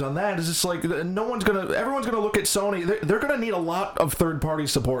their games on that. It's just like everyone's going to look at Sony. They're going to need a lot of third-party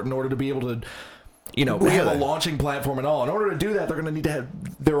support in order to be able to, have a launching platform and all. In order to do that, they're going to need to have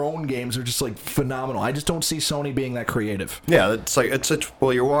their own games. They're just like phenomenal. I just don't see Sony being that creative. Yeah,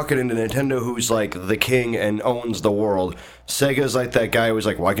 well, you're walking into Nintendo, who's like the king and owns the world. Sega's like that guy who's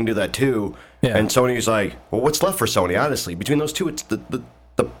like, well, I can do that too. Yeah. And Sony's like, well, what's left for Sony? Honestly, between those two, it's the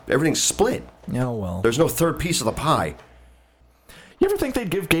everything's split. Oh well. There's no third piece of the pie. You ever think they'd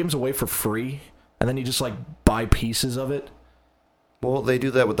give games away for free, and then you just like buy pieces of it? Well, they do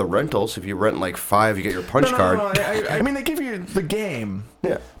that with the rentals. If you rent like 5, you get your punch card. No. I mean, they give you the game.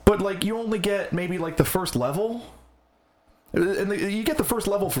 Yeah. But like, you only get maybe like the first level, and you get the first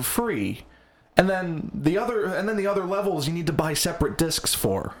level for free, and then the other levels you need to buy separate discs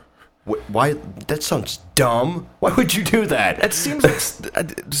for. Why? That sounds dumb. Why would you do that? It seems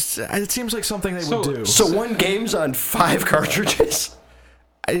like something they would do. So one game's on 5 cartridges.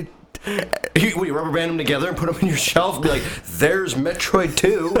 We rubber band them together and put them in your shelf and be like, there's Metroid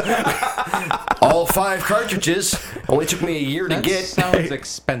 2. All 5 cartridges. Only took me a year to get. That sounds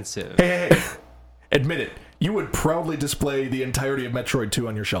expensive. Hey. Admit it. You would proudly display the entirety of Metroid 2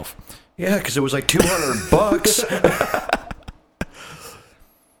 on your shelf. Yeah, because it was like $200.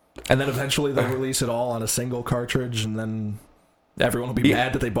 And then eventually they'll release it all on a single cartridge, and then everyone will be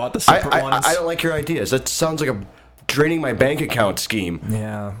mad that they bought the separate ones. I don't like your ideas. That sounds like a draining my bank account scheme.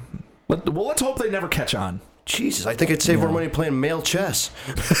 Yeah. Well, let's hope they never catch on. Jesus, I think I'd save more money playing male chess.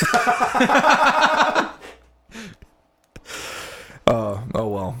 Oh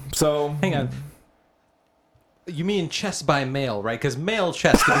well. So hang on. You mean chess by mail, right? Because mail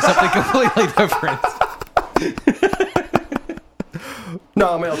chess could be something completely different.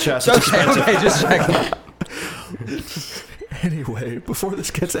 No, mail chess. Okay, just checking. Anyway, before this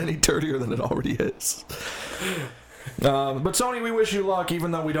gets any dirtier than it already is. But Sony, we wish you luck,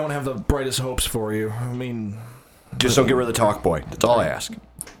 even though we don't have the brightest hopes for you. I mean, just don't get rid of the Talk Boy. That's all I ask.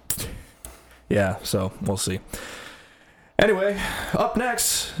 Yeah, so we'll see. Anyway, up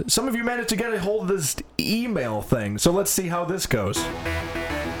next, some of you managed to get a hold of this email thing, so let's see how this goes.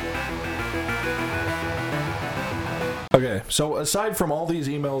 Okay, so aside from all these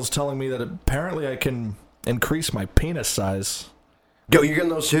emails telling me that apparently I can increase my penis size. Yo, you're getting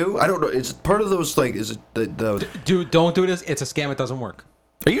those too? I don't know. Is it part of those, like, is it the... Dude, don't do this. It's a scam. It doesn't work.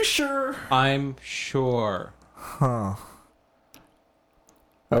 Are you sure? I'm sure. Huh.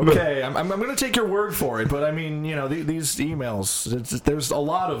 Okay, I'm going to take your word for it, but I mean, these emails, there's a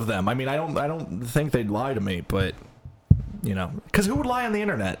lot of them. I mean, I don't think they'd lie to me, but, because who would lie on the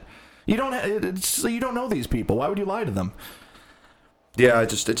internet? You don't know these people. Why would you lie to them? Yeah,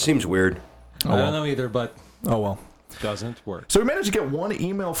 it seems weird. I don't know either, but... Oh, well. Doesn't work. So we managed to get one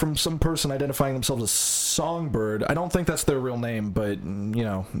email from some person identifying themselves as Songbird. I don't think that's their real name, but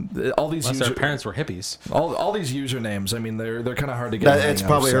all these unless their parents were hippies. All these usernames. I mean, they're kind of hard to get. It's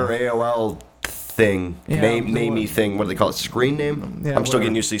probably her AOL thing, namey thing. What do they call it? Screen name. Yeah, I'm still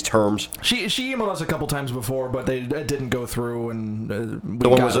getting used to these terms. She emailed us a couple times before, but it didn't go through, and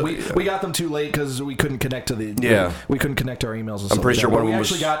we got them too late because we couldn't connect to we couldn't connect to our emails. I'm pretty sure one of them we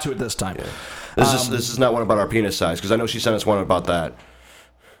actually got to it this time. Yeah. This is not one about our penis size, because I know she sent us one about that.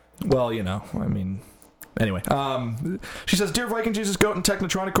 Well, I mean, anyway. She says, Dear Viking Jesus, Goat, and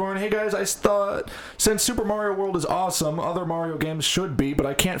Technotronicorn, hey guys, I thought since Super Mario World is awesome, other Mario games should be, but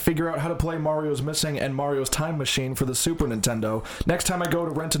I can't figure out how to play Mario's Missing and Mario's Time Machine for the Super Nintendo. Next time I go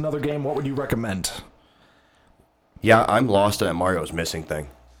to rent another game, what would you recommend? Yeah, I'm lost in that Mario's Missing thing.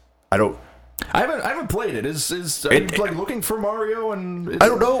 I haven't played it. Are you like looking for Mario and? I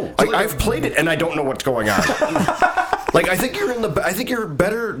don't know. I've played it and I don't know what's going on. Like I think you're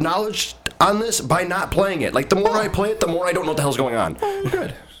better knowledge on this by not playing it. Like the more I play it, the more I don't know what the hell's going on. Oh,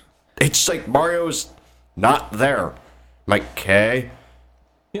 good. It's like Mario's not there. I'm like, okay.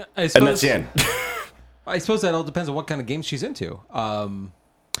 Yeah, and that's the end. I suppose that all depends on what kind of games she's into.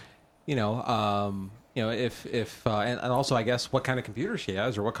 If and also I guess what kind of computer she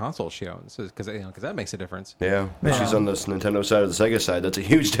has or what console she owns, because that makes a difference. Yeah, if she's on the Nintendo side or the Sega side, that's a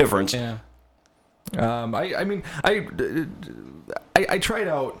huge difference. Yeah. I tried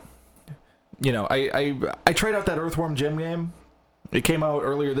out. I tried out that Earthworm Jim game. It came out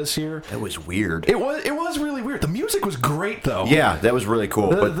earlier this year. That was weird. It was really weird. The music was great though. Yeah, that was really cool.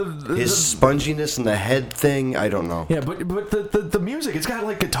 But his sponginess and the head thing, I don't know. Yeah, but the music, it's got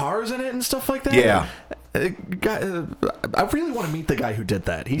like guitars in it and stuff like that. Yeah. I really want to meet the guy who did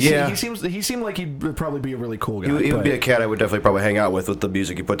that. He seemed like he'd probably be a really cool guy. He would be a cat I would definitely probably hang out with the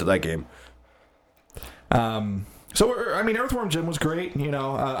music he put to that game. So I mean, Earthworm Jim was great. You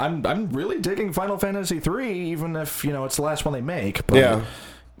know, I'm really digging Final Fantasy III, even if it's the last one they make. But, yeah.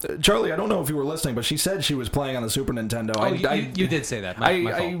 Charlie, I don't know if you were listening, but she said she was playing on the Super Nintendo. Oh, you did say that. My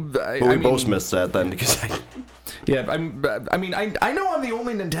fault. We both missed that then because yeah, I mean, I know I'm the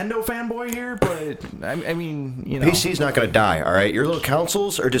only Nintendo fanboy here, but I mean, PC's not going to die, all right? Your little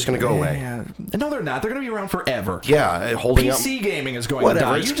consoles are just going to go away. Yeah. No, they're not. They're going to be around forever. Yeah, holding PC up... gaming is going to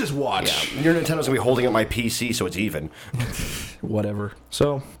die. You just watch. Yeah, your Nintendo's going to be holding up my PC so it's even. Whatever.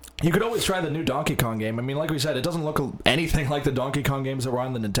 So... You could always try the new Donkey Kong game. I mean, like we said, it doesn't look anything like the Donkey Kong games that were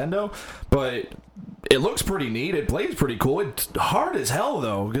on the Nintendo, but it looks pretty neat. It plays pretty cool. It's hard as hell,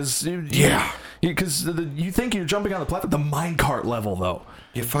 though, because you think you're jumping on the platform. The minecart level, though.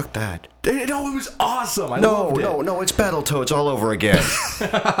 Yeah, fuck that. No, it was awesome. No, it's Battletoads all over again.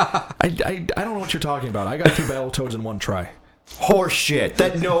 I don't know what you're talking about. I got 2 Battletoads in one try. Horse shit.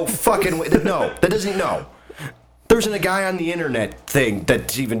 That no fucking way. No, that doesn't know. There isn't a guy on the internet thing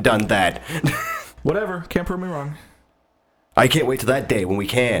that's even done that. Whatever. Can't prove me wrong. I can't wait till that day when we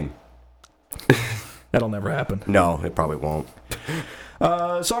can. That'll never happen. No, it probably won't.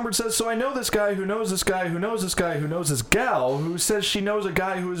 Songbird says, so I know this guy who knows this guy who knows this guy who knows this gal who says she knows a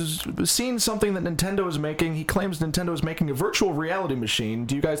guy who's seen something that Nintendo is making. He claims Nintendo is making a virtual reality machine.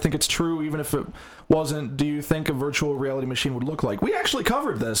 Do you guys think it's true? Even if it wasn't, do you think a virtual reality machine would look like? We actually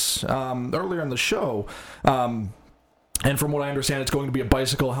covered this earlier in the show. And from what I understand, it's going to be a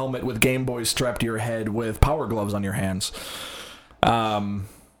bicycle helmet with Game Boys strapped to your head with power gloves on your hands. I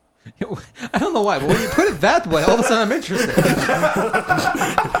don't know why, but when you put it that way, all of a sudden I'm interested.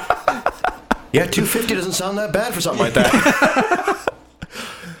 Yeah, $250 doesn't sound that bad for something like that.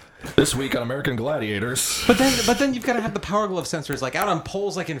 This week on American Gladiators. But then you've got to have the power glove sensors like out on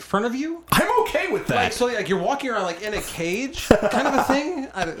poles like in front of you. I'm okay with that. Like, so like you're walking around like in a cage kind of a thing.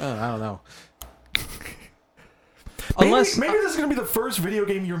 I don't know. Maybe this is going to be the first video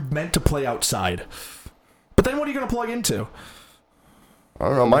game you're meant to play outside. But then what are you going to plug into? I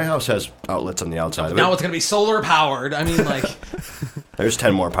don't know. My house has outlets on the outside of it. Now it's going to be solar powered. I mean, like... There's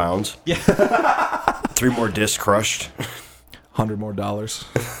 10 more pounds. Yeah. 3 more discs crushed. $100 more.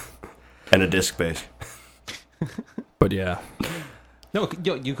 And a disc base. But yeah. No, it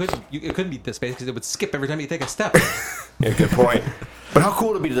couldn't be this base because it would skip every time you take a step. Yeah, good point. But how cool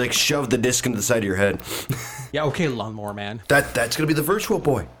would it be to like shove the disc into the side of your head? Yeah, okay, Lawnmower Man. That's going to be the Virtual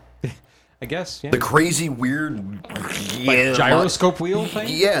Boy. I guess, yeah. The crazy, weird... Like gyroscope wheel thing?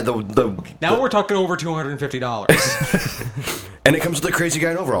 Yeah, Now we're talking over $250. And it comes with the crazy guy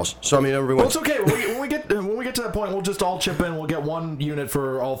in overalls. So, I mean, everyone... Well, it's okay. When we get to that point, we'll just all chip in. We'll get 1 unit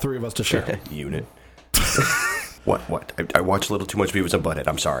for all 3 of us to share. Unit? What? I watch a little too much Beavis and Butthead.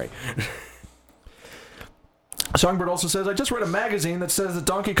 I'm sorry. Songbird also says, I just read a magazine that says that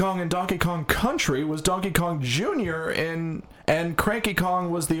Donkey Kong in Donkey Kong Country was Donkey Kong Jr. and Cranky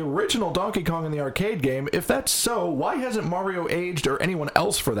Kong was the original Donkey Kong in the arcade game. If that's so, why hasn't Mario aged or anyone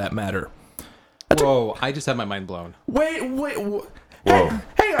else for that matter? Whoa, I just had my mind blown. Wait. Whoa.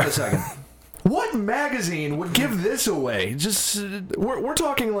 Hang on a second. What magazine would give this away? Just, we're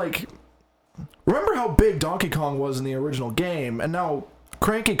talking like... Remember how big Donkey Kong was in the original game, and now...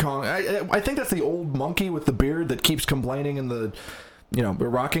 Cranky Kong, I think that's the old monkey with the beard that keeps complaining in the,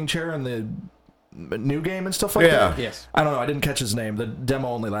 rocking chair in the new game and stuff like that. Yes. I don't know. I didn't catch his name. The demo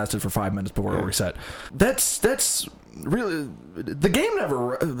only lasted for 5 minutes before it reset. That's really the game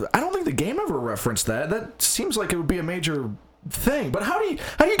never. I don't think the game ever referenced that. That seems like it would be a major thing. But how do you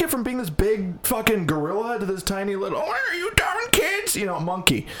get from being this big fucking gorilla to this tiny little where are you darn kids?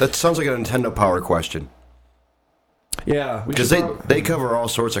 Monkey. That sounds like a Nintendo Power question. Yeah, because they cover all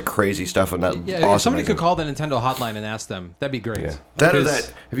sorts of crazy stuff on that. Yeah, if somebody could call the Nintendo hotline and ask them, that'd be great. Yeah. That or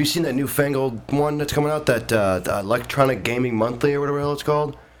that. Have you seen that newfangled one that's coming out? That the Electronic Gaming Monthly or whatever the hell it's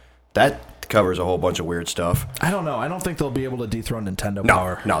called. That covers a whole bunch of weird stuff. I don't know. I don't think they'll be able to dethrone Nintendo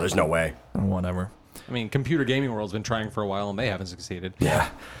Power. No, there's no way. Whatever. I mean, Computer Gaming World's been trying for a while and they haven't succeeded. Yeah.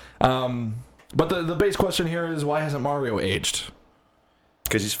 But the base question here is why hasn't Mario aged?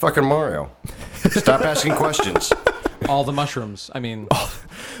 Because he's fucking Mario. Stop asking questions. All the mushrooms. I mean...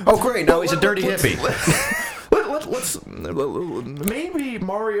 Oh, great. Now he's a dirty hippie. Let's maybe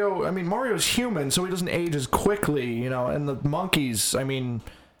Mario... I mean, Mario's human, so he doesn't age as quickly, and the monkeys, I mean...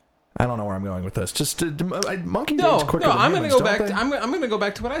 I don't know where I'm going with this. Just monkeys age quicker than I'm humans, going to go back. they? I'm going to go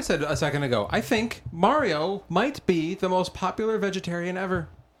back to what I said a second ago. I think Mario might be the most popular vegetarian ever.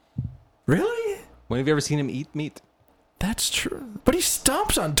 Really? When have you ever seen him eat meat? That's true. But he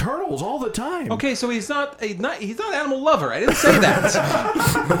stomps on turtles all the time. Okay, so he's not an animal lover. I didn't say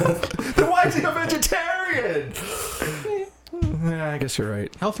that. Then why is he a vegetarian? Yeah, I guess you're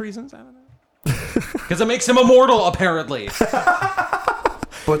right. Health reasons? I don't know. Because it makes him immortal, apparently.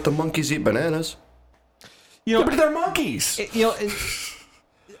 But the monkeys eat bananas. You know, Yeah, but they're monkeys.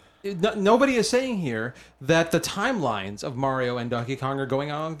 Nobody is saying here that the timelines of Mario and Donkey Kong are going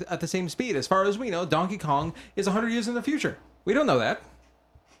on at the same speed. As far as we know, Donkey Kong is 100 years in the future. We don't know that.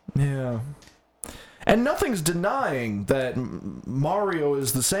 Yeah. And nothing's denying that Mario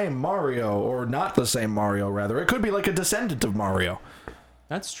is the same Mario, or not the same Mario, rather. It could be like a descendant of Mario.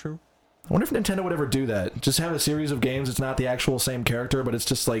 That's true. I wonder if Nintendo would ever do that. Just have a series of games, it's not the actual same character, but it's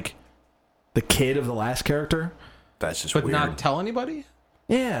just like the kid of the last character. That's just But weird. not tell anybody?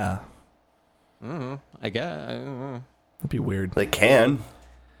 Yeah. I guess. I don't know. That'd be weird. They can.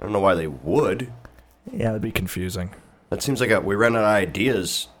 I don't know why they would. Yeah, that'd be confusing. That seems like we ran out of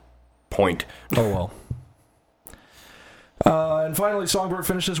ideas point. Oh well. And finally, Songbird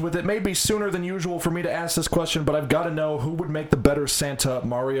finishes with, it may be sooner than usual for me to ask this question, but I've got to know who would make the better Santa,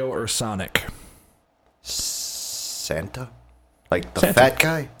 Mario or Sonic? Santa? Like the Santa. fat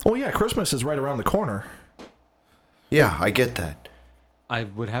guy? Oh yeah, Christmas is right around the corner. Yeah, I get that. I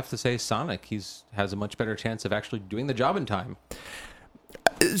would have to say Sonic. Has a much better chance of actually doing the job in time.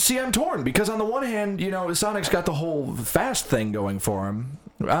 See, I'm torn, because on the one hand, Sonic's got the whole fast thing going for him.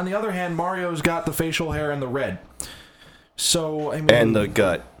 On the other hand, Mario's got the facial hair and the red. So, I mean... And the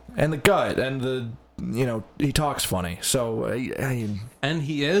gut. And the gut, and the... he talks funny, so... And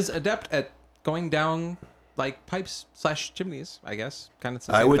he is adept at going down, like, pipes/chimneys, I guess. Kind of.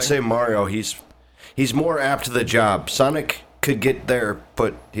 I would say Mario, he's more apt to the job. Sonic could get there,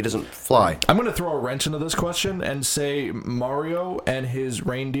 but he doesn't fly. I'm going to throw a wrench into this question and say Mario and his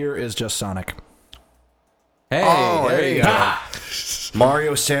reindeer is just Sonic. Hey, Oh, there you go. Ah!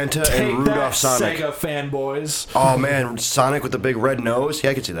 Mario, Santa, Take and Rudolph that, Sonic. Sega fanboys. Oh, man, Sonic with the big red nose?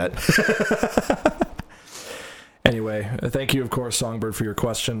 Yeah, I can see that. Anyway, thank you, of course, Songbird, for your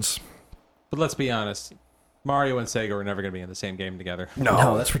questions. But let's be honest. Mario and Sega are never going to be in the same game together.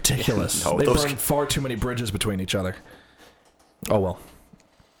 No, that's ridiculous. No, they those- burn far too many bridges between each other. Oh, well.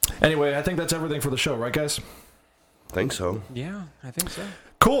 Anyway, I think that's everything for the show, right, guys? Think so. Yeah, I think so.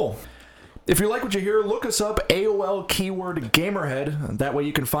 Cool. If you like what you hear, look us up, AOL keyword Gamerhead. That way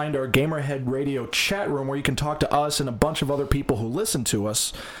you can find our Gamerhead Radio chat room where you can talk to us and a bunch of other people who listen to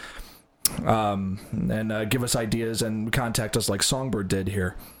us. And give us ideas and contact us like Songbird did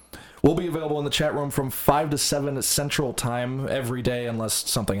here. We'll be available in the chat room from 5 to 7 Central Time every day unless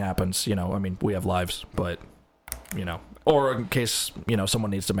something happens. We have lives, but, or in case,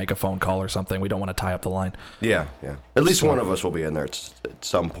 someone needs to make a phone call or something. We don't want to tie up the line. Yeah. At least one of us will be in there at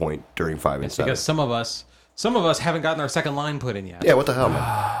some point during 5 and It's 7. because some of us haven't gotten our second line put in yet. Yeah, what the hell,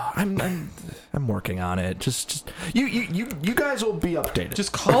 man? I'm working on it. Just you guys will be updated.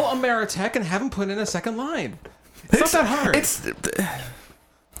 Just call Ameritech and have them put in a second line. It's not that hard.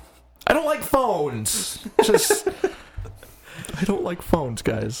 I don't like phones. I don't like phones,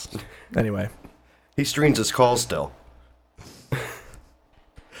 guys. Anyway, He screens his calls still.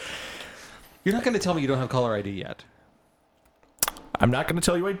 You're not going to tell me you don't have caller ID yet. I'm not going to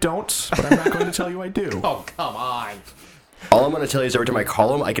tell you I don't, but I'm not going to tell you I do. Oh, come on. All I'm going to tell you is every time I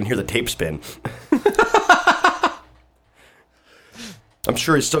call him, I can hear the tape spin. I'm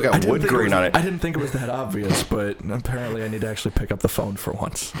sure he's still got wood grain on it. I didn't think it was that obvious, but apparently I need to actually pick up the phone for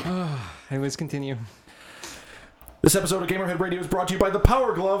once. Anyways, continue. This episode of Gamerhead Radio is brought to you by the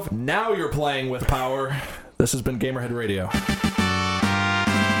Power Glove. Now you're playing with power. This has been Gamerhead Radio.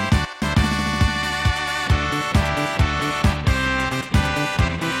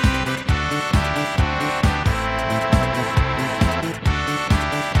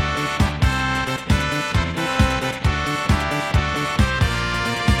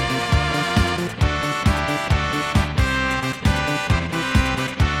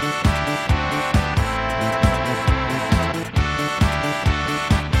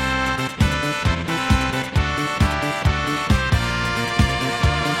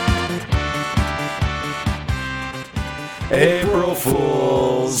 April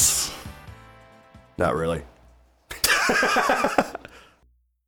Fools. Not really.